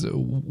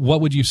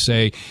 What would you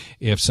say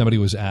if somebody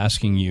was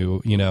asking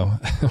you,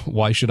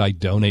 why should I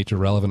donate to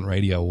Relevant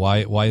Radio?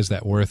 Why is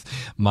that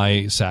worth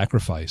my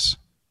sacrifice?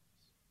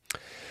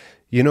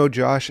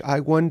 Josh, I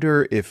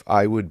wonder if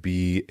I would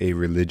be a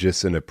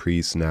religious and a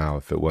priest now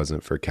if it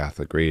wasn't for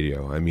Catholic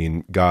radio. I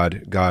mean,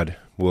 God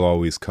will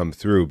always come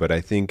through, but I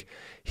think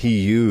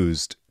he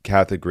used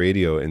Catholic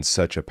radio in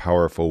such a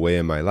powerful way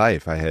in my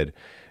life. I had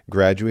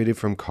graduated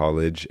from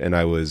college and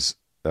I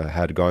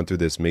had gone through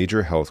this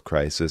major health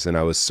crisis and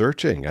I was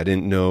searching. I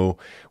didn't know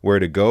where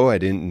to go. I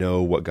didn't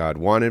know what God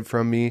wanted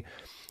from me.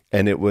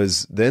 And it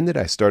was then that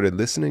I started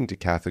listening to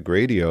Catholic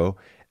radio,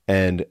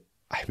 and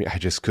I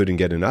just couldn't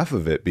get enough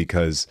of it,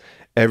 because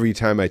every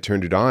time I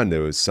turned it on,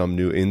 there was some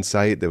new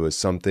insight. There was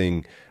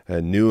something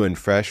new and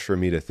fresh for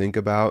me to think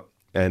about.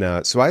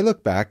 And so I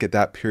look back at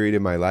that period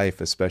in my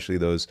life, especially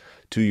those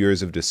 2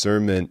 years of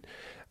discernment,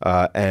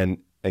 and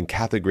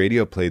Catholic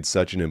radio played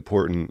such an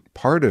important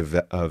part of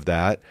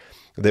that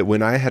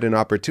when I had an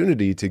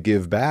opportunity to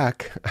give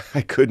back,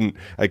 I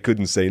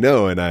couldn't say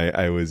no, and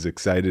I was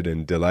excited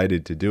and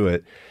delighted to do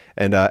it.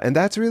 And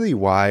that's really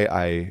why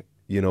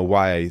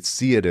I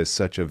see it as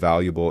such a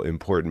valuable,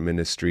 important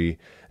ministry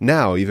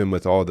now, even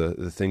with all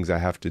the things I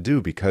have to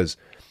do, because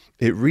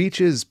it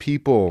reaches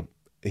people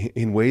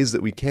in ways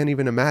that we can't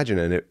even imagine.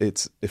 And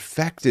it's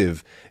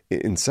effective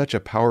in such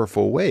a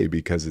powerful way,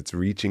 because it's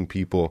reaching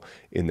people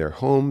in their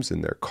homes,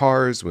 in their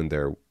cars, when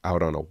they're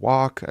out on a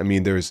walk. I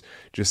mean, there's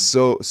just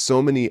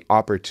so many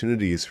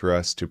opportunities for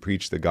us to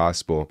preach the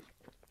gospel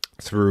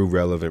through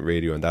Relevant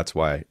Radio. And that's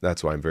why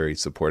I'm very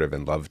supportive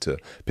and love to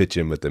pitch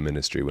in with the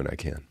ministry when I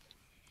can.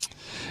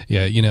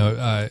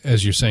 Yeah,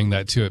 as you're saying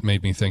that too, it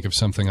made me think of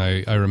something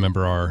I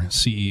remember our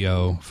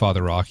CEO,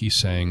 Father Rocky,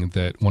 saying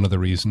that one of the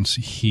reasons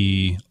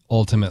he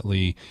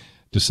ultimately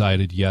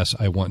decided, yes,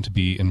 I want to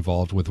be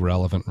involved with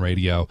Relevant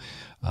Radio,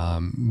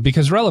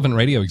 because Relevant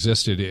Radio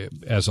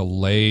existed as a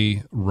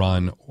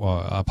lay-run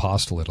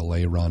apostolate, a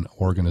lay-run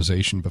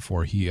organization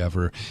before he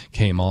ever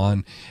came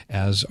on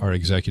as our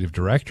executive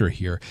director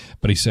here.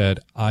 But he said,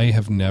 I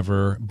have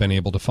never been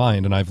able to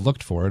find, and I've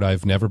looked for it,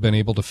 I've never been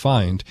able to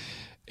find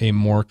a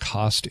more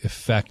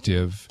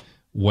cost-effective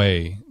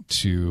way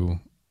to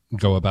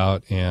go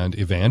about and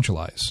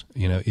evangelize.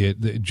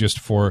 It just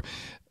for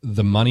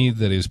the money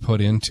that is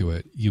put into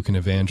it, you can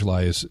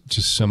evangelize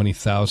to so many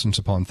thousands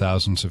upon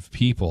thousands of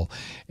people,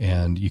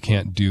 and you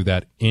can't do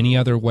that any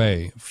other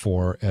way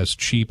for as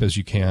cheap as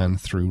you can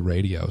through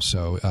radio.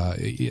 So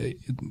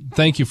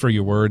thank you for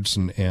your words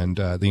and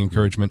the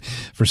encouragement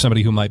for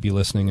somebody who might be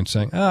listening and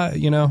saying,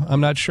 I'm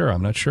not sure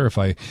if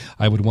I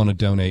would want to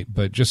donate,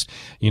 but just,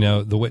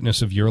 the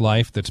witness of your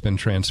life that's been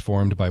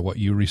transformed by what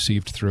you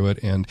received through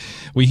it. And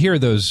we hear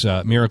those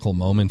miracle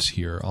moments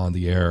here on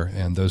the air,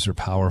 and those are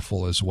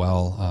powerful as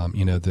well.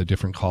 The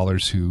different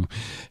callers who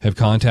have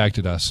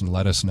contacted us and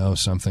let us know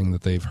something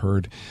that they've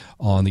heard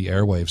on the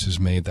airwaves has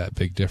made that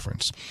big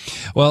difference.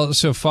 Well,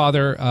 so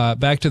Father,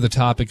 back to the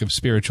topic of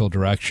spiritual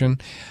direction.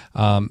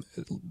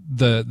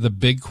 The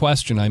big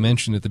question I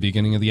mentioned at the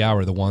beginning of the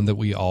hour, the one that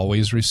we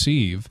always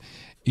receive,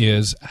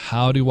 is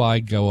how do I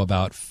go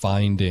about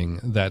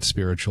finding that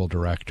spiritual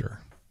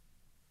director?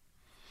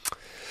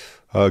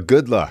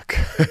 Good luck.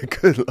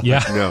 Good luck.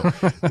 Yeah. No,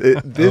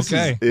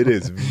 it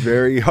is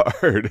very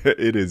hard.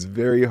 It is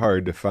very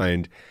hard to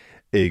find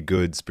a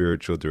good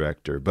spiritual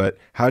director. But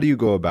how do you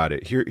go about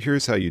it?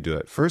 Here's how you do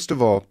it. First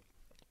of all,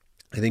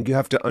 I think you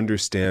have to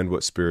understand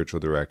what spiritual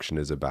direction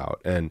is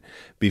about. And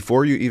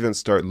before you even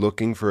start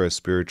looking for a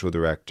spiritual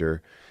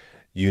director,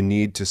 you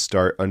need to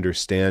start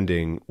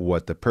understanding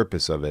what the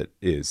purpose of it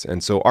is.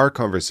 And so our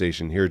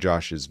conversation here,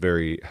 Josh, is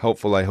very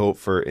helpful, I hope,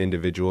 for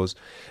individuals.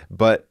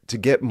 But to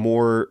get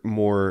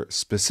more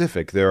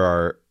specific, there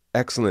are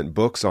excellent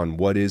books on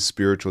what is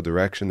spiritual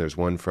direction. There's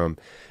one from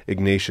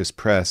Ignatius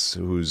Press,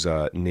 whose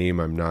name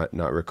I'm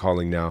not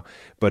recalling now,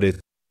 but it's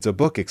a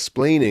book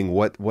explaining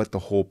what the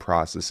whole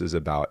process is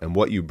about and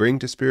what you bring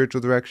to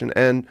spiritual direction,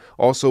 and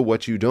also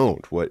what you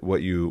don't,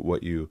 what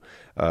you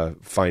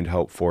find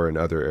help for in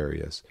other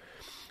areas.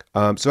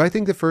 So I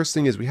think the first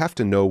thing is we have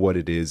to know what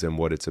it is and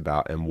what it's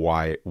about and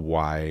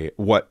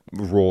what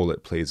role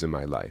it plays in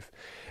my life.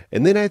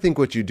 And then I think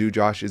what you do,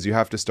 Josh, is you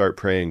have to start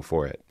praying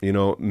for it.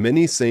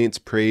 Many saints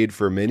prayed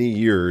for many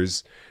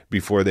years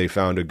before they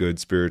found a good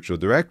spiritual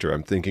director.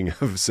 I'm thinking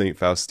of Saint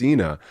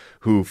Faustina,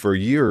 who for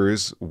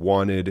years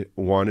wanted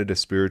a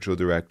spiritual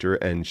director,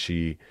 and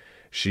she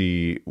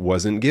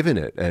wasn't given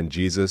it. And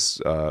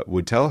Jesus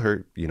would tell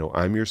her,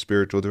 I'm your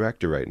spiritual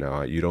director right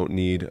now. You don't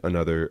need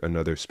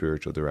another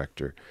spiritual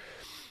director.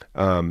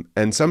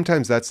 And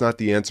sometimes that's not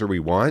the answer we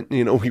want.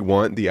 We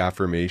want the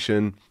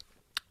affirmation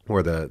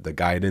or the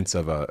guidance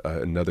of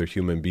another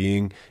human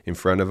being in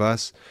front of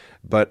us.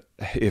 But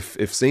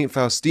if Saint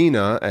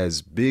Faustina,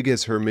 as big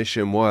as her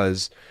mission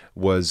was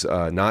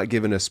not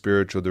given a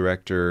spiritual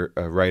director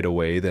right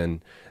away,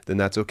 then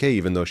that's okay,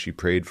 even though she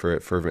prayed for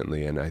it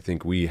fervently. And I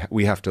think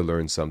we have to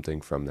learn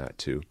something from that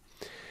too.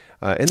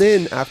 And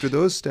then after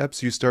those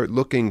steps, you start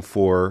looking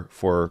for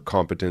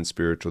competent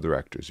spiritual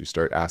directors. You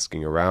start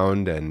asking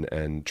around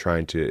and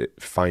trying to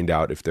find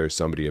out if there's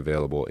somebody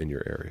available in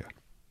your area.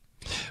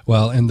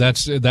 Well, and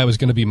that was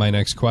going to be my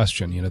next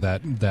question.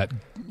 That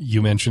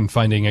you mentioned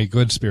finding a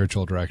good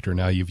spiritual director.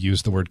 Now you've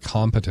used the word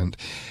competent.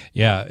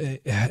 Yeah,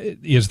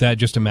 is that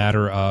just a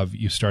matter of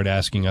you start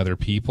asking other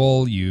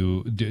people? Do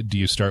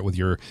you start with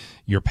your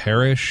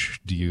parish?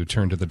 Do you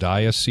turn to the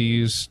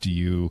diocese? Do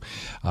you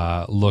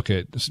look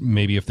at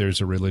maybe if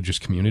there's a religious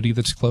community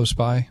that's close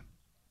by?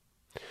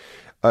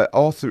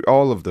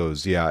 All of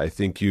those, yeah. I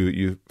think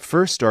you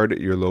first start at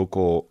your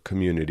local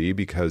community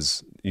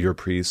because your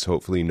priest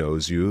hopefully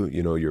knows you.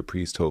 You know, your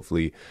priest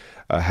hopefully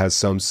has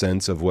some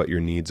sense of what your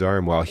needs are,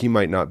 and while he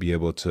might not be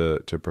able to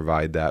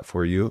provide that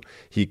for you,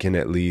 he can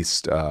at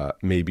least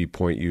maybe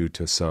point you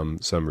to some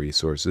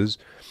resources.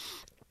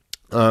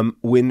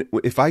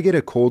 If I get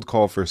a cold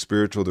call for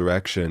spiritual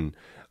direction,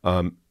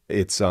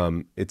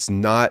 it's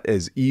not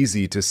as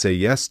easy to say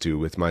yes to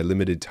with my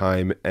limited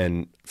time,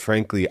 and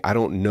frankly, I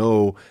don't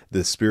know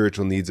the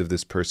spiritual needs of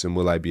this person.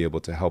 Will I be able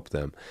to help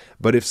them?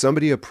 But if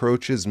somebody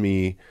approaches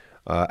me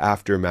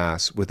after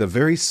Mass with a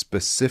very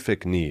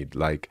specific need,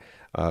 like,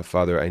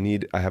 Father,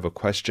 I have a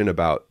question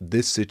about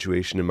this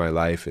situation in my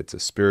life. It's a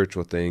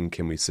spiritual thing.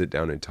 Can we sit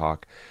down and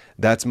talk?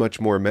 That's much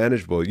more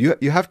manageable.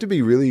 You have to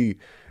be really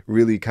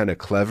kind of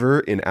clever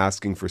in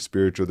asking for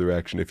spiritual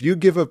direction. If you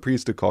give a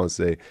priest a call and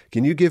say,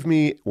 can you give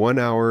me 1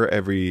 hour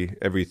every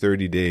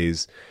 30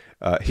 days?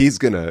 He's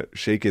going to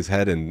shake his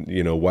head and,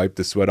 wipe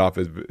the sweat off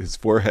his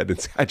forehead and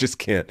say, I just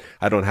can't.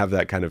 I don't have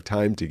that kind of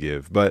time to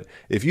give. But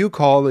if you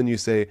call and you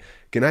say,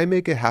 can I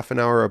make a half an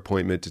hour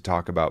appointment to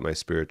talk about my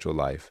spiritual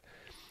life?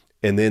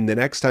 And then the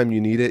next time you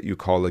need it, you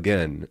call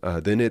again.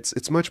 Then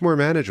it's much more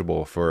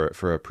manageable for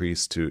a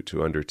priest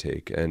to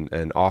undertake.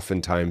 And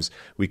oftentimes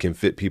we can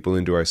fit people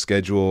into our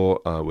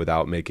schedule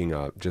without making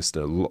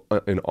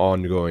an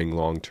ongoing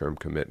long-term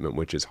commitment,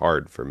 which is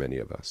hard for many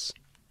of us.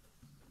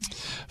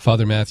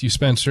 Father Matthew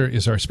Spencer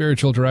is our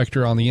spiritual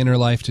director on The Inner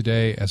Life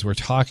today as we're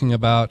talking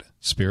about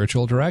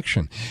spiritual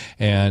direction.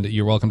 And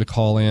you're welcome to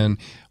call in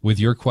with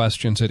your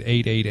questions at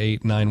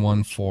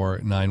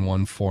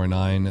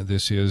 888-914-9149.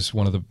 This is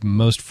one of the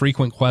most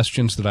frequent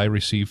questions that I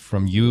receive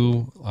from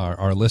you,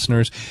 our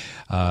listeners.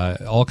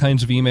 All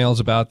kinds of emails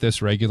about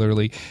this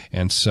regularly.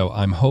 And so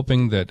I'm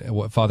hoping that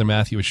what Father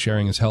Matthew is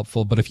sharing is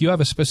helpful. But if you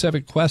have a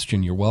specific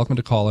question, you're welcome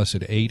to call us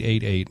at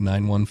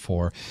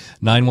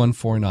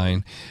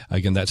 888-914-9149.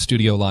 Again, that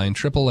studio line,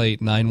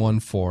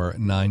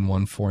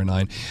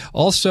 888-914-9149.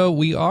 Also,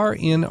 we are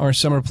in our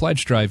summer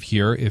pledge drive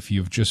here. If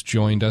you've just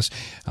joined us,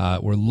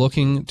 we're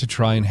looking to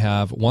try and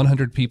have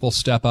 100 people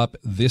step up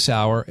this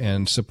hour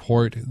and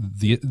support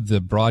the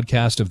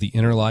broadcast of The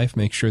Inner Life.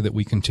 Make sure that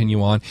we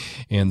continue on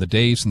in the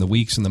days and the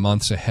weeks and the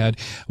months ahead.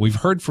 We've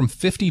heard from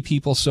 50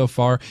 people so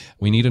far.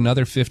 We need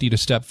another 50 to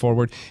step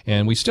forward,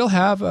 and we still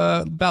have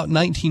about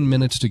 19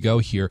 minutes to go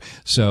here.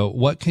 So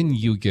what can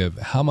you give?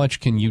 How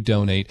much can you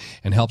donate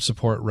and help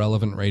support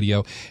Relevant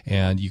Radio?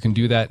 And you can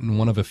do that in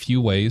one of a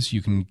few ways.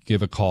 You can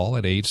give a call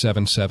at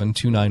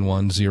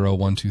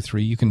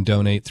 877-291-0123. You can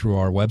donate through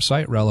our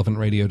website,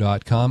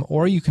 relevantradio.com,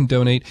 or you can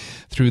donate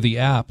through the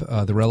app,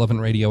 the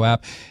Relevant Radio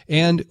app.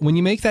 And when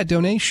you make that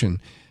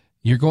donation,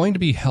 you're going to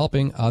be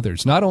helping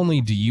others. Not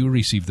only do you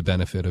receive the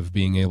benefit of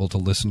being able to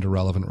listen to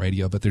Relevant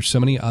Radio, but there's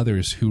so many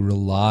others who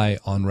rely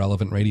on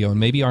Relevant Radio and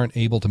maybe aren't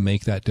able to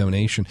make that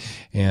donation.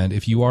 And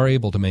if you are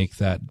able to make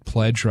that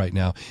pledge right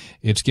now,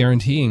 it's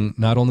guaranteeing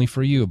not only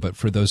for you, but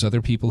for those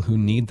other people who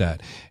need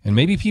that. And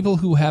maybe people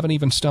who haven't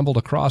even stumbled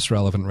across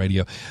Relevant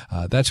Radio.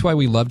 That's why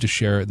we love to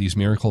share these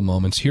miracle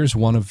moments. Here's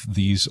one of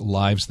these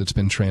lives that's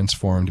been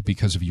transformed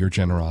because of your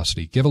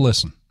generosity. Give a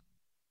listen.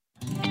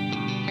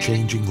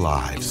 Changing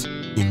lives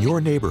in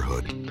your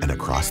neighborhood and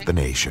across the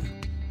nation.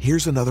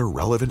 Here's another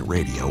Relevant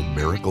Radio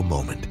miracle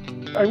moment.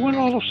 I want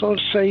to also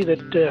say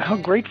that how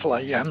grateful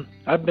I am.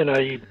 I've been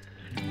a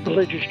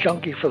religious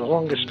junkie for the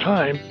longest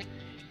time,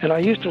 and I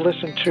used to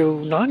listen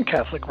to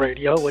non-Catholic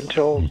radio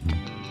until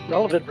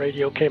Relevant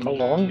Radio came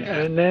along,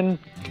 and then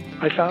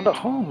I found a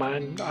home,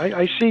 and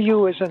I see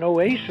you as an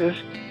oasis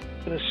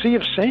in a sea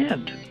of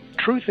sand.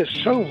 Truth is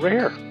so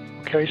rare.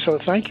 Okay, so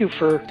thank you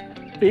for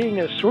being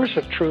a source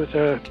of truth,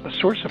 a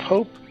source of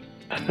hope,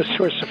 a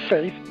source of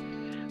faith.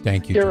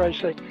 Thank you. Here I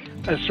say,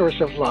 a source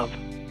of love.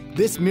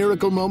 This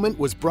miracle moment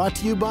was brought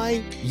to you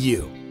by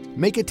you.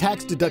 Make a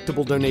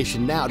tax-deductible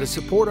donation now to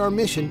support our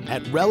mission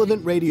at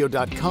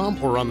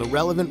relevantradio.com or on the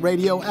Relevant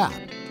Radio app.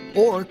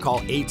 Or call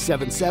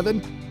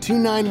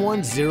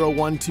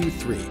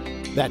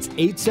 877-291-0123. That's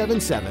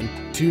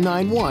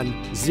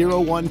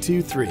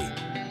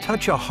 877-291-0123.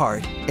 Touch a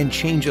heart and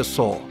change a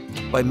soul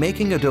by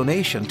making a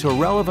donation to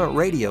Relevant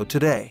Radio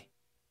today.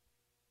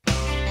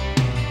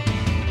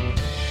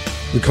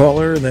 The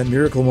caller in that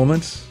miracle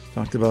moment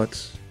talked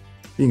about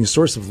being a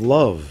source of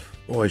love.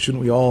 Boy,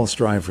 shouldn't we all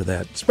strive for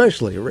that,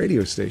 especially a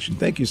radio station.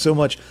 Thank you so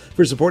much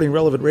for supporting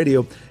Relevant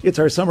Radio. It's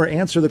our summer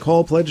Answer the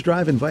Call pledge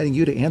drive, inviting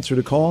you to answer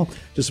the call,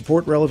 to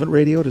support Relevant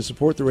Radio, to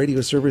support the radio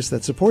service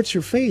that supports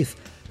your faith,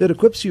 that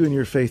equips you in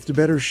your faith, to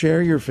better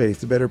share your faith,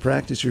 to better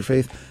practice your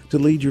faith, to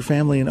lead your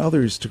family and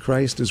others to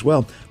Christ as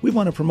well. We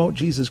want to promote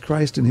Jesus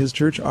Christ and His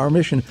church, our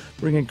mission,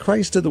 bringing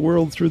Christ to the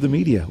world through the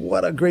media.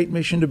 What a great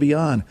mission to be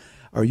on.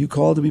 Are you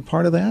called to be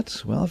part of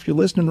that? Well, if you're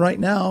listening right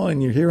now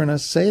and you're hearing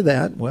us say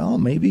that, well,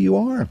 maybe you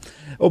are.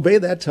 Obey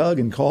that tug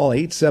and call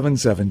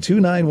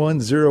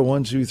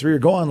 877-291-0123 or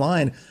go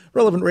online,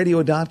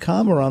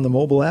 relevantradio.com, or on the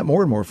mobile app.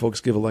 More and more folks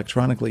give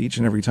electronically each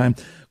and every time.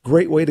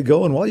 Great way to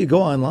go. And while you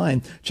go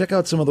online, check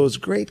out some of those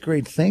great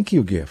thank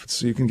you gifts.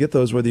 So you can get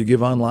those whether you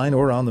give online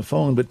or on the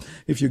phone. But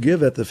if you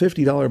give at the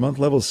 $50 a month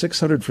level,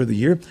 $600 for the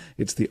year,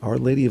 it's the Our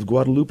Lady of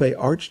Guadalupe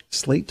arched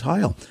slate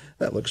tile.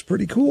 That looks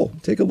pretty cool.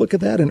 Take a look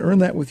at that and earn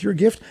that with your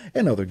gift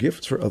and other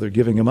gifts for other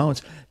giving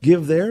amounts.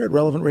 Give there at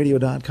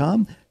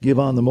relevantradio.com. Give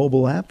on the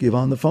mobile app. Give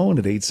on the phone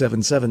at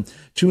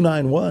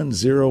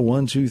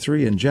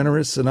 877-291-0123. And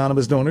generous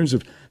anonymous donors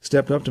have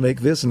stepped up to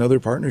make this another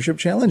Partnership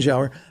Challenge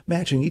Hour,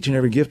 matching each and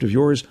every gift of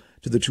yours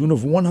to the tune of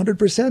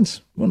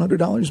 100%.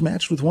 $100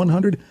 matched with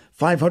 100,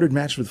 500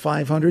 matched with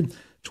 500,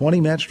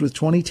 20 matched with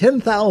 20,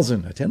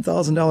 10,000. A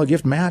 $10,000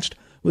 gift matched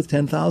with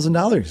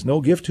 $10,000. No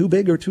gift too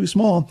big or too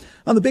small.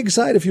 On the big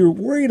side, if you're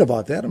worried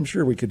about that, I'm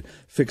sure we could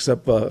fix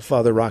up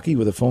Father Rocky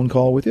with a phone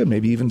call with you,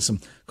 maybe even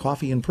some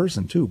coffee in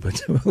person too, but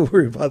we'll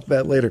worry about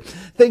that later.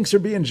 Thanks for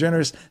being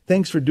generous.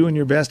 Thanks for doing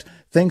your best.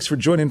 Thanks for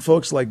joining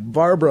folks like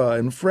Barbara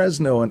in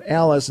Fresno and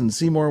Alice in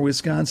Seymour,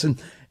 Wisconsin,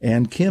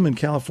 and Kim in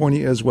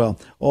California as well.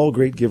 All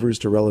great givers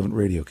to Relevant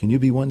Radio. Can you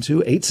be one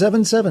too?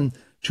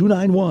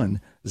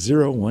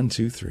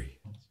 877-291-0123.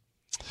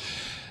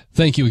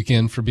 Thank you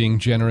again for being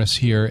generous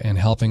here and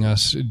helping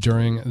us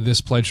during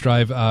this pledge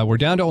drive. We're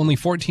down to only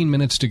 14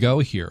 minutes to go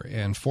here,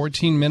 and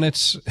 14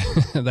 minutes,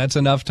 that's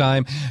enough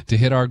time to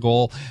hit our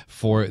goal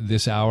for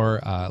this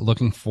hour.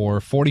 Looking for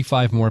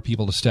 45 more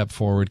people to step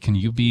forward. Can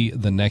you be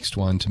the next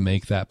one to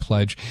make that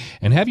pledge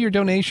and have your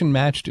donation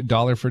matched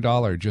dollar for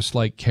dollar, just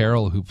like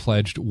Carol, who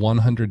pledged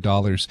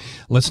 $100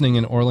 listening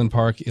in Orland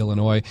Park,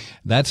 Illinois.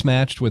 That's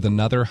matched with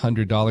another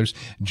 $100.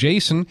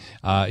 Jason,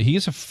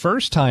 he's a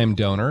first-time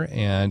donor,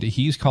 and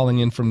he's calling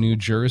in from New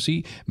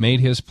Jersey, made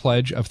his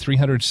pledge of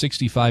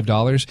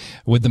 $365.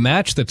 With the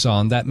match that's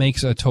on, that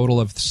makes a total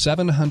of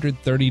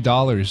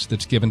 $730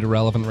 that's given to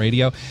Relevant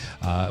Radio.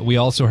 We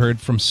also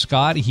heard from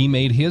Scott. He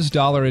made his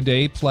 $1 a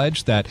day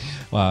pledge, that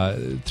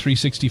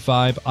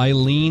 $365.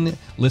 Eileen,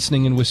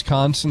 listening in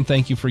Wisconsin,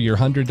 thank you for your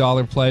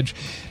 $100 pledge.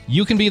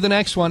 You can be the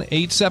next one,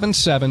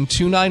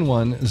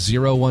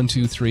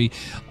 877-291-0123.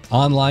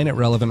 Online at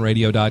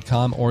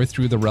relevantradio.com or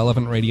through the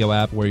Relevant Radio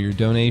app, where your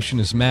donation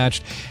is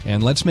matched.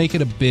 And let's make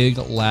it a big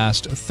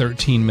last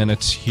 13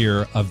 minutes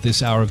here of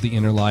this hour of the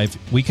Inner Life.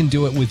 We can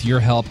do it with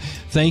your help.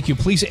 Thank you.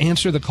 Please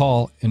answer the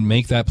call and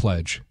make that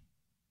pledge.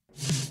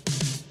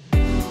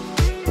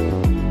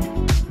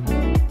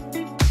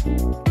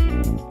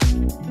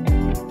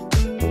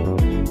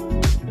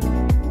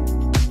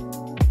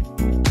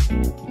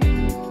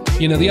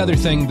 You know, the other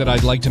thing that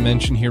I'd like to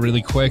mention here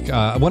really quick,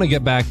 I want to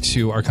get back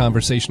to our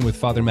conversation with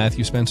Father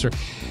Matthew Spencer.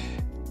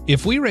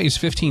 If we raise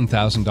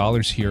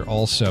 $15,000 here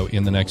also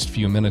in the next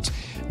few minutes,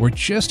 we're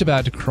just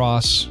about to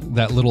cross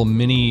that little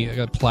mini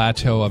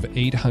plateau of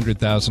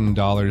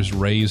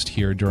 $800,000 raised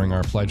here during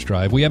our pledge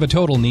drive. We have a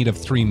total need of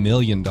 $3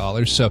 million.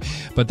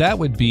 But that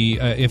would be,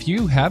 if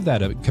you have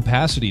that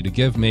capacity to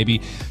give maybe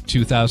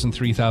 $2,000,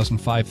 $3,000,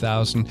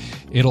 $5,000,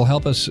 it'll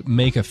help us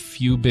make a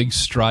few big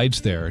strides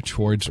there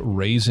towards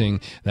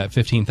raising that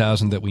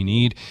 $15,000 that we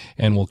need.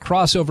 And we'll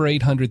cross over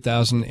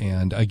 $800,000.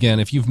 And again,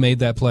 if you've made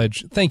that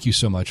pledge, thank you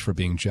so much for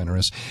being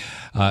generous.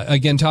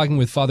 Again, talking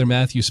with Father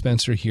Matthew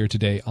Spencer here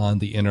today on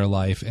The Inner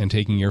Life, and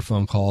taking your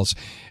phone calls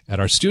at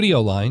our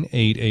studio line,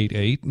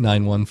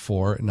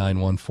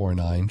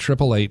 888-914-9149,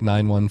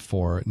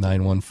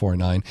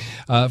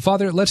 888-914-9149.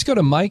 Father, let's go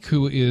to Mike,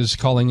 who is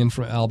calling in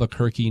from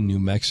Albuquerque, New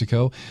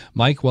Mexico.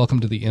 Mike, welcome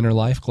to The Inner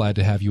Life. Glad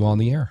to have you on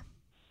the air.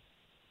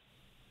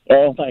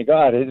 Oh, my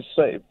God. It's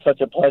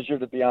such a pleasure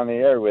to be on the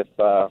air with,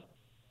 I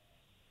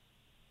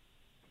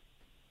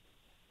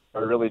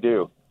really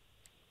do.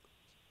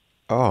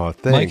 Oh,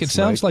 thanks, Mike, it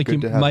sounds like you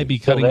might be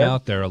cutting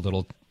out there a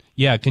little.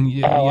 Yeah, can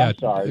you? I'm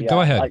sorry.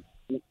 Go ahead.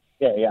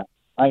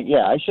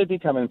 I should be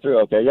coming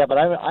through. Okay, yeah, but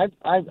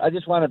I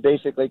just want to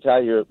basically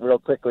tell you real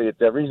quickly that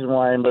the reason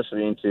why I'm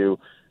listening to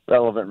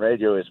Relevant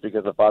Radio is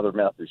because of Father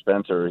Matthew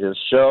Spencer. His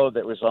show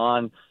that was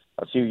on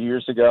a few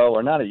years ago,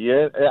 or not a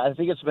year. I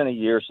think it's been a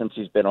year since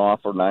he's been off,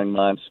 or 9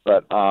 months.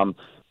 But I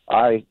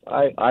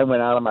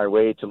went out of my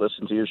way to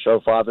listen to your show,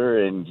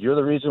 Father, and you're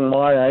the reason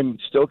why I'm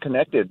still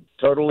connected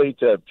totally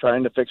to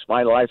trying to fix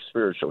my life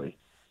spiritually.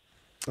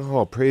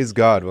 Oh, praise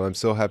God. Well, I'm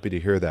so happy to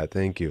hear that.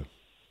 Thank you.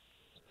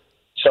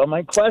 So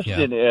my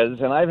question is,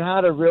 and I've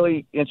had a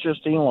really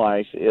interesting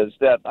life, is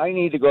that I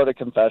need to go to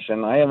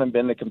confession. I haven't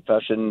been to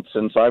confession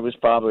since I was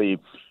probably,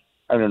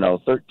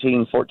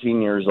 13,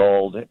 14 years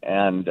old,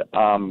 and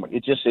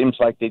it just seems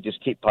like they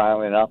just keep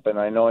piling up, and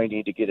I know I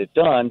need to get it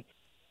done.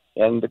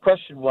 And the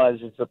question was,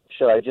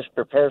 should I just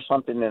prepare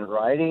something in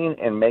writing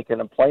and make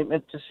an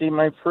appointment to see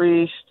my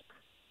priest,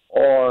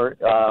 or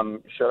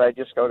should I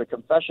just go to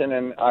confession?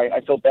 And I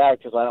feel bad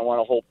because I don't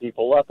want to hold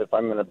people up if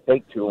I'm going to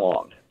take too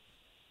long.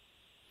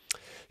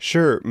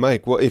 Sure,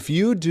 Mike. Well, if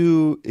you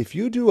do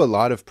a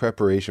lot of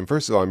preparation,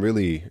 first of all, I'm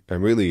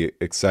really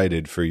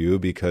excited for you,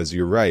 because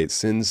you're right.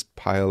 Sins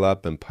pile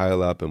up,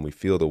 and we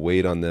feel the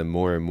weight on them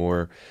more and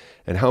more.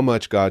 And how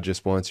much God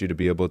just wants you to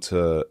be able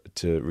to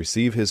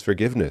receive His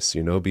forgiveness,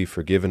 be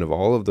forgiven of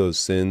all of those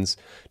sins,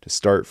 to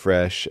start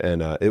fresh,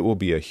 and it will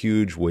be a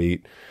huge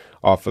weight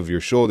off of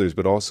your shoulders,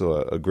 but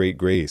also a great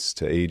grace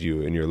to aid you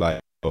in your life.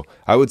 So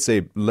I would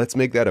say let's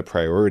make that a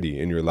priority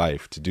in your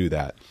life to do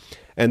that.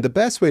 And the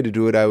best way to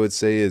do it, I would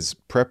say, is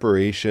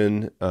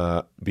preparation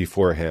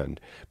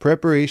beforehand.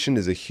 Preparation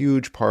is a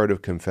huge part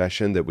of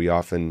confession that we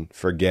often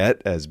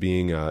forget as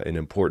being an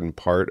important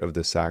part of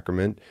the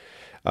sacrament.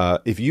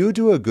 If you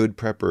do a good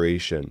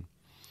preparation,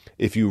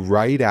 if you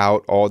write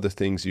out all the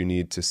things you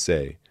need to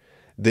say,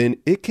 then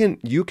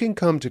you can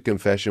come to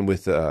confession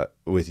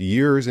with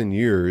years and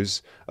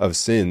years of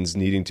sins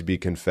needing to be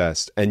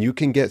confessed, and you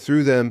can get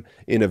through them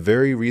in a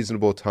very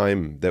reasonable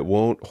time that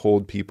won't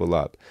hold people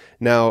up.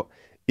 Now,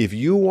 if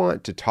you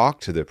want to talk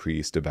to the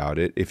priest about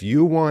it, if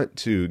you want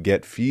to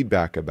get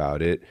feedback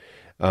about it,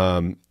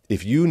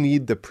 if you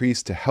need the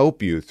priest to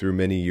help you through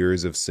many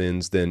years of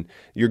sins, then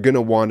you're going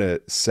to want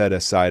to set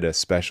aside a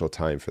special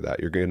time for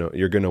that. You're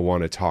going to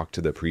want to talk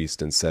to the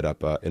priest and set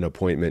up an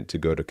appointment to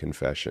go to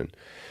confession.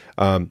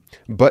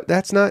 But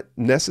that's not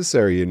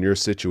necessary in your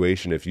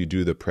situation if you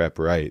do the prep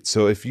right.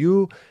 So if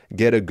you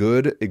get a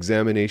good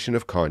examination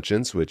of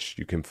conscience, which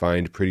you can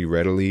find pretty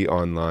readily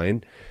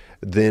online,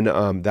 then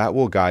that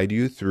will guide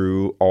you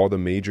through all the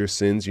major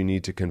sins you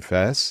need to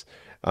confess.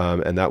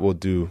 And that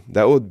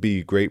will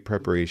be great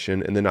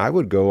preparation. And then I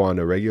would go on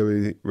a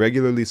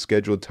regularly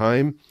scheduled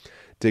time,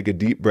 take a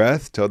deep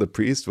breath, tell the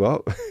priest,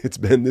 well, it's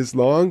been this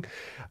long.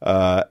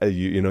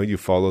 You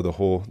follow the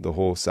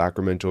whole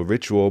sacramental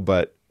ritual,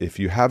 but if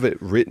you have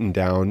it written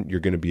down, you're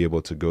going to be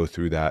able to go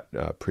through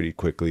that pretty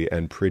quickly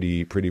and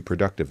pretty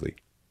productively.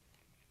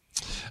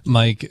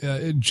 Mike,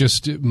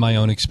 just my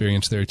own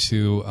experience there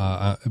too,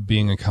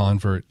 being a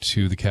convert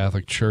to the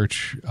Catholic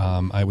Church,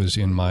 I was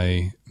in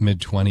my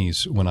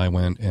mid-20s when I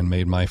went and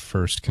made my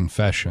first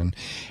confession,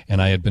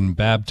 and I had been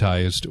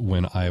baptized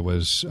when I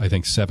was, I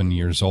think, 7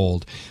 years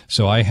old.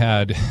 So I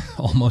had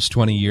almost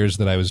 20 years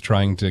that I was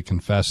trying to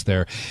confess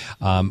there.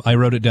 I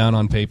wrote it down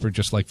on paper,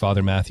 just like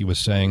Father Matthew was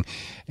saying,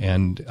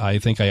 and I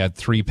think I had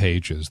 3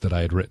 pages that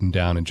I had written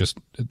down and just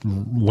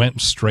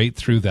went straight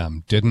through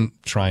them.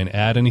 Didn't try and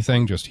add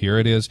anything, just here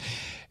it is.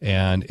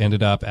 And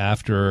ended up,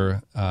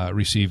 after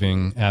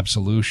receiving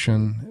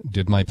absolution,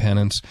 did my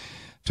penance,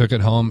 took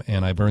it home,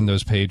 and I burned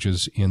those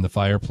pages in the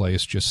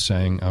fireplace, just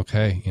saying,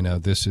 okay,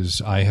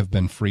 I have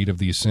been freed of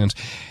these sins.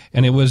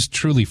 And it was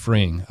truly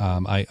freeing.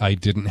 I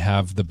didn't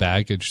have the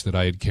baggage that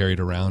I had carried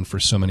around for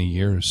so many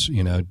years,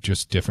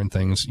 just different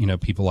things,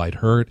 people I'd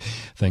hurt,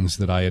 things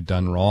that I had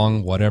done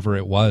wrong, whatever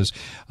it was.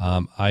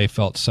 I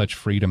felt such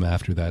freedom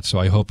after that. So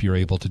I hope you're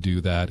able to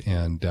do that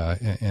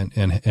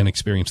and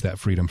experience that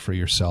freedom for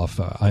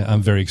yourself.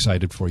 I'm very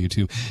excited for you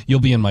too.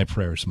 You'll be in my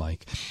prayers,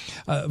 Mike.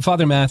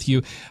 Father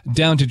Matthew,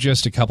 down to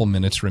just a couple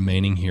minutes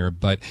remaining here,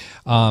 but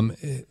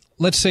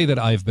let's say that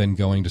I've been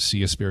going to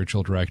see a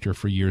spiritual director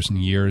for years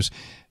and years,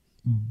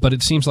 but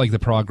it seems like the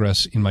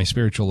progress in my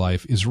spiritual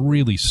life is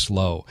really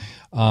slow.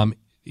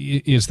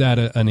 Is that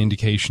an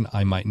indication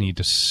I might need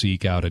to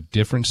seek out a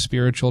different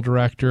spiritual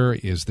director?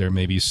 Is there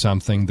maybe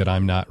something that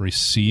I'm not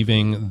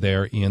receiving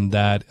there in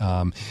that?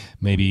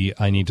 Maybe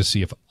I need to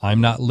see if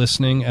I'm not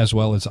listening as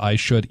well as I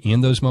should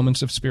in those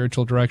moments of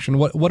spiritual direction.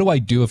 What do I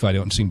do if I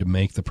don't seem to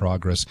make the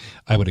progress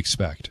I would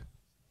expect?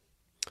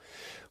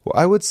 Well,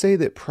 I would say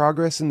that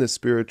progress in the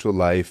spiritual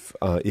life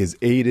is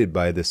aided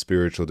by the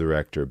spiritual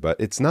director, but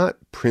it's not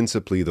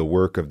principally the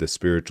work of the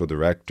spiritual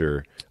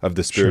director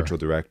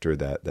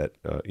that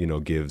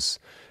gives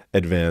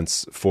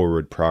advance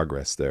forward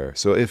progress there.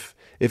 So if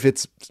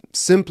it's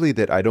simply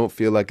that I don't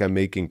feel like I'm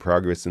making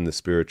progress in the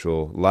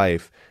spiritual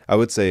life, I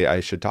would say I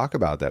should talk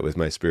about that with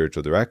my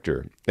spiritual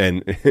director,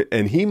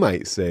 and he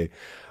might say,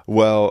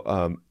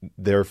 well,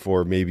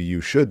 therefore, maybe you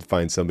should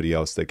find somebody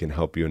else that can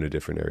help you in a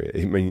different area.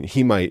 I mean,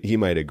 he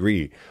might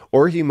agree,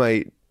 or he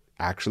might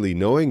actually,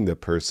 knowing the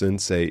person,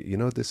 say,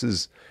 this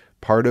is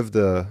part of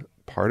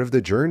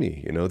the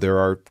journey. There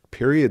are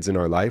periods in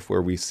our life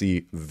where we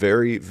see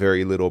very,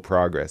 very little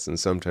progress, and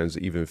sometimes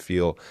even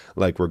feel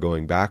like we're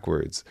going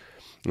backwards.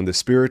 And the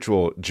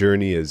spiritual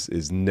journey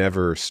is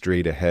never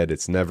straight ahead.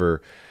 It's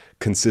never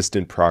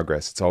consistent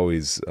progress. It's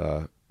always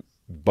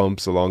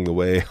bumps along the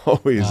way,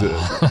 always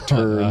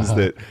turns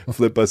that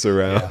flip us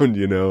around,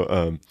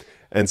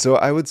 and so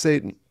I would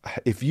say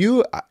if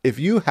you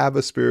have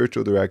a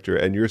spiritual director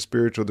and your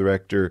spiritual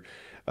director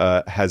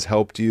has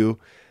helped you,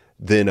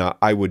 then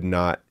I would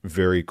not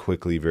very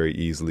quickly, very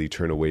easily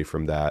turn away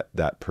from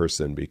that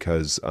person,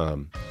 because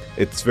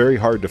it's very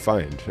hard to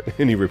find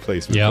any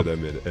replacement for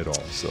them at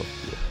all. So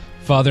yeah.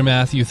 Father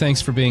Matthew,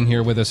 thanks for being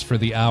here with us for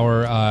the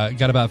hour.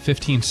 Got about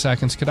 15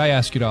 seconds. Could I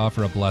ask you to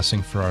offer a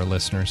blessing for our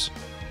listeners?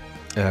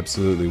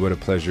 Absolutely. What a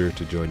pleasure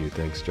to join you.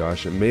 Thanks,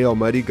 Josh. And may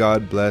Almighty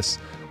God bless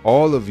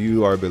all of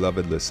you, our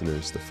beloved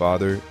listeners, the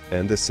Father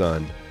and the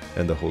Son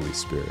and the Holy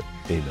Spirit.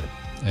 Amen.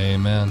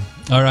 Amen.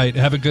 All right.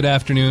 Have a good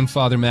afternoon,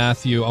 Father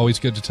Matthew. Always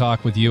good to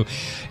talk with you.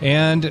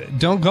 And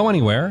don't go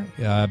anywhere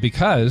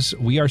because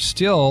we are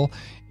still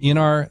in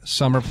our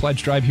summer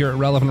pledge drive here at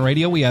Relevant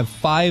Radio. We have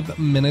 5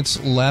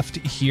 minutes left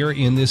here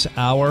in this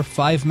hour,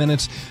 5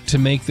 minutes to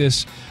make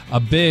this a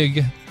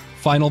big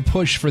final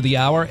push for the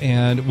hour.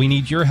 And we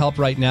need your help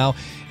right now.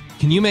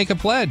 Can you make a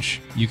pledge?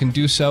 You can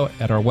do so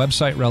at our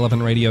website,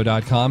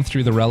 relevantradio.com,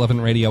 through the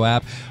Relevant Radio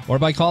app, or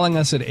by calling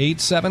us at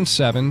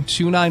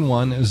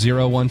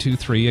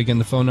 877-291-0123. Again,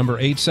 the phone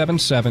number,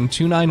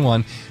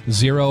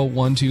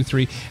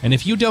 877-291-0123. And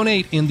if you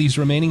donate in these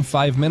remaining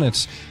 5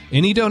 minutes,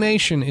 any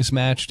donation is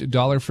matched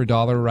dollar for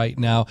dollar right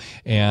now,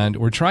 and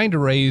we're trying to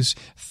raise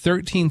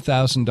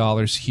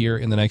 $13,000 here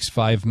in the next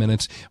 5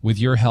 minutes. With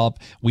your help,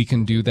 we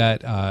can do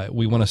that.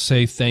 We want to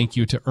say thank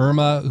you to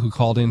Irma, who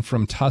called in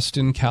from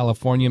Tustin,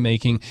 California,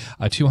 making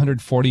a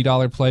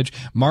 $240 pledge.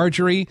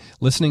 Marjorie,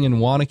 listening in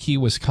Waunakee,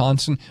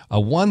 Wisconsin,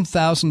 a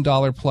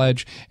 $1,000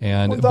 pledge,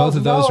 and $1,000. Both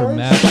of those are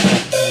matched at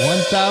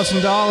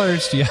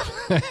 $1,000. Yeah,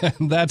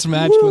 that's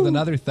matched with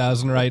another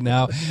 $1,000 right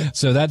now.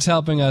 So that's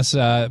helping us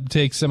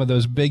take some of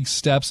those big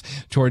steps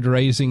toward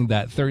raising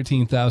that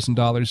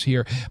 $13,000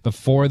 here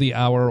before the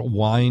hour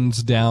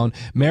winds down.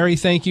 Mary,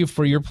 thank you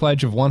for your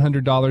pledge of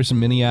 $100 in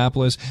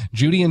Minneapolis.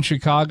 Judy in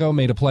Chicago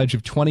made a pledge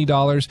of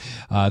 $20.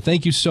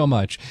 Thank you so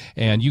much.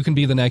 And you can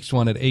be the next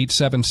one at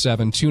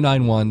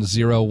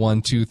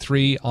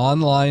 877-291-0123,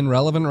 online,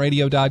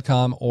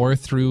 relevantradio.com, or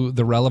through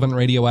the Relevant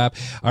Radio app.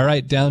 All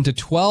right, down to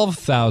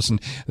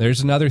 12,000. There's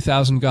another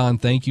 1,000 gone.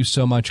 Thank you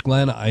so much,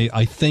 Glenn.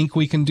 I think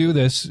we can do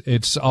this.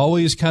 It's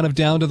always kind of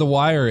down to the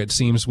wire, it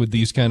seems, with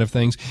these kind of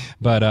things,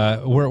 but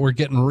we're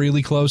getting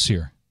really close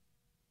here.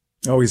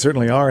 Oh, we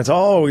certainly are. It's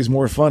always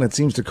more fun, it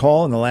seems to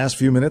call in the last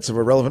few minutes of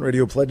a Relevant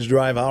Radio Pledge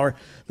Drive hour.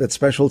 That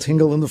special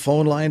tingle in the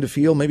phone line to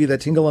feel, maybe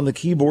that tingle on the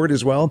keyboard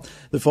as well.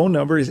 The phone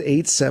number is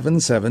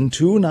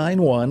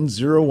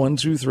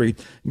 877-291-0123.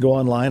 Go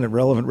online at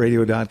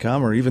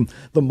relevantradio.com, or even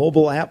the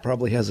mobile app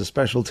probably has a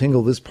special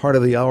tingle this part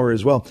of the hour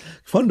as well.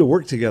 Fun to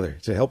work together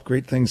to help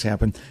great things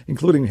happen,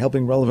 including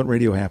helping Relevant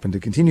Radio happen, to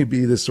continue to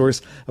be the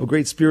source of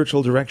great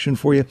spiritual direction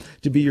for you,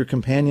 to be your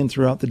companion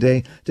throughout the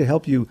day, to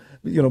help you,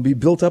 be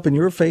built up in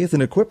your faith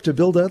and equipped to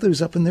build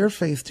others up in their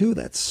faith too.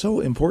 That's so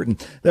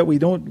important that we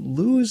don't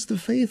lose the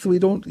faith. We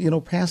don't,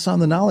 pass on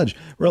the knowledge.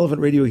 Relevant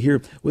Radio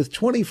here with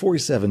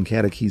 24/7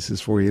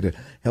 catechesis for you to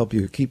help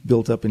you keep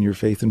built up in your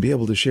faith and be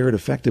able to share it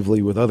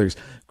effectively with others.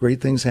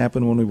 Great things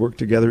happen when we work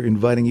together,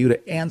 inviting you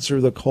to answer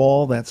the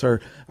call. That's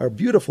our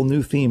beautiful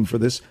new theme for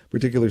this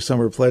particular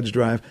summer pledge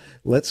drive.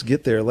 Let's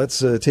get there.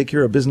 Let's take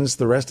care of business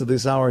the rest of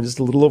this hour. Just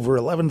a little over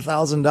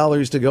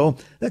 $11,000 to go.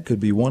 That could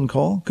be one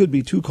call, could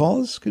be 2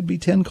 calls, could be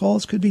 10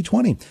 calls, could be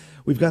 20.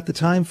 We've got the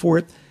time for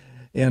it,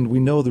 and we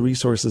know the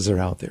resources are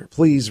out there.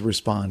 Please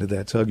respond to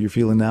that tug you're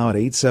feeling now at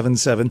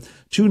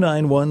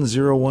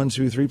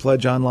 877-291-0123.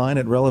 Pledge online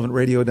at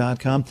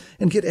relevantradio.com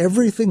and get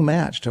everything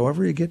matched.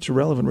 However you get to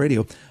Relevant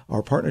Radio,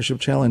 our partnership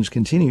challenge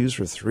continues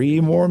for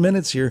 3 more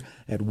minutes here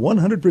at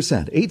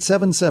 100%.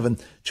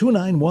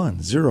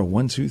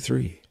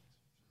 877-291-0123.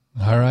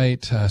 All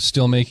right.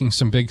 Still making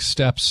some big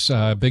steps,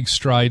 big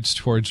strides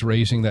towards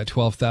raising that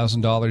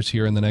 $12,000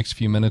 here in the next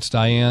few minutes.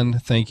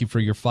 Diane, thank you for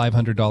your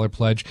 $500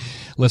 pledge.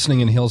 Listening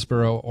in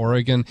Hillsboro,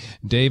 Oregon.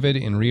 David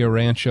in Rio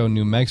Rancho,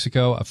 New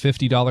Mexico, a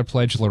 $50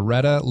 pledge.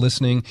 Loretta,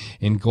 listening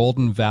in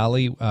Golden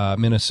Valley,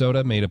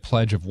 Minnesota, made a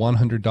pledge of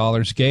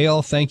 $100.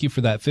 Gail, thank you for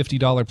that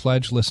 $50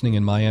 pledge, listening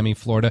in Miami,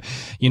 Florida.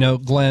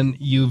 Glenn,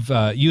 you've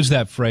used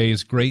that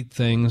phrase, great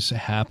things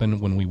happen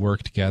when we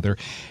work together.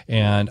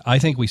 And I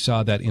think we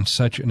saw that in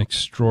such an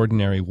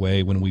extraordinary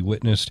way when we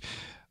witnessed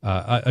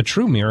a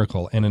true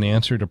miracle and an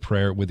answer to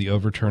prayer with the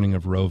overturning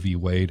of Roe v.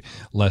 Wade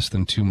less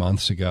than 2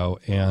 months ago.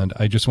 And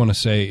I just want to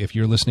say, if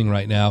you're listening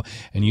right now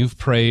and you've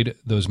prayed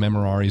those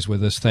memoraries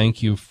with us,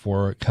 thank you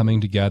for coming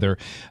together.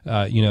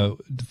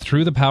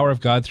 Through the power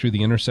of God, through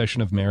the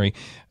intercession of Mary,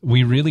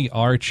 we really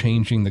are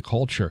changing the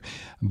culture,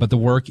 but the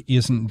work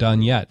isn't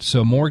done yet.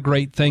 So more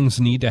great things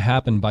need to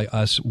happen by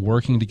us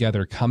working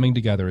together, coming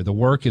together. The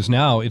work is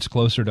now, it's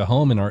closer to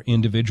home in our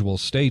individual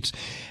states.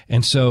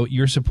 And so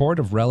your support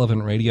of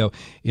Relevant Radio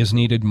is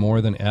needed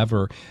more than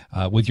ever,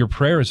 with your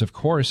prayers, of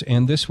course,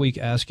 and this week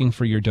asking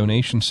for your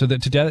donations so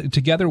that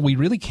together we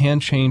really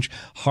can change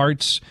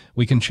hearts,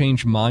 we can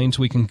change minds,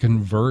 we can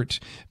convert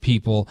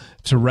people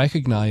to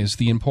recognize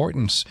the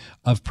importance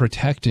of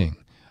protecting,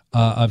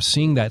 of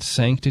seeing that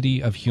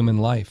sanctity of human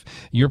life.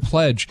 Your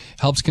pledge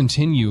helps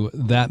continue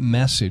that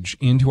message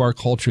into our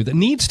culture that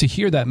needs to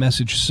hear that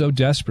message so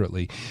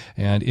desperately.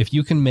 And if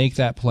you can make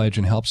that pledge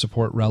and help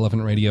support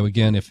Relevant Radio,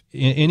 again, if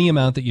any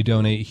amount that you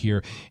donate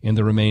here in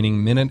the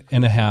remaining minute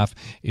and a half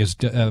is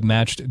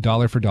matched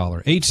dollar for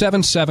dollar.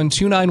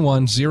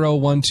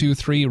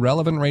 877-291-0123,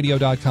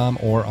 relevantradio.com,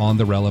 or on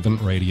the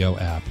Relevant Radio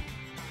app.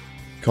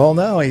 Call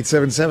now,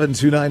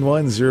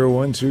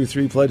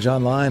 877-291-0123. Pledge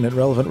online at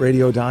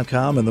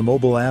relevantradio.com and the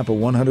mobile app, a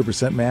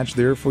 100% match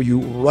there for you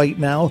right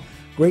now.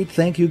 Great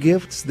thank you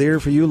gifts there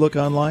for you. Look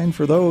online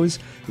for those.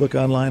 Look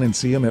online and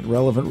see them at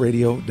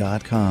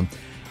relevantradio.com.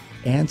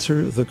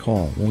 Answer the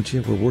call, won't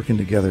you? We're working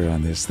together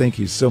on this. Thank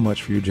you so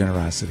much for your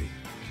generosity.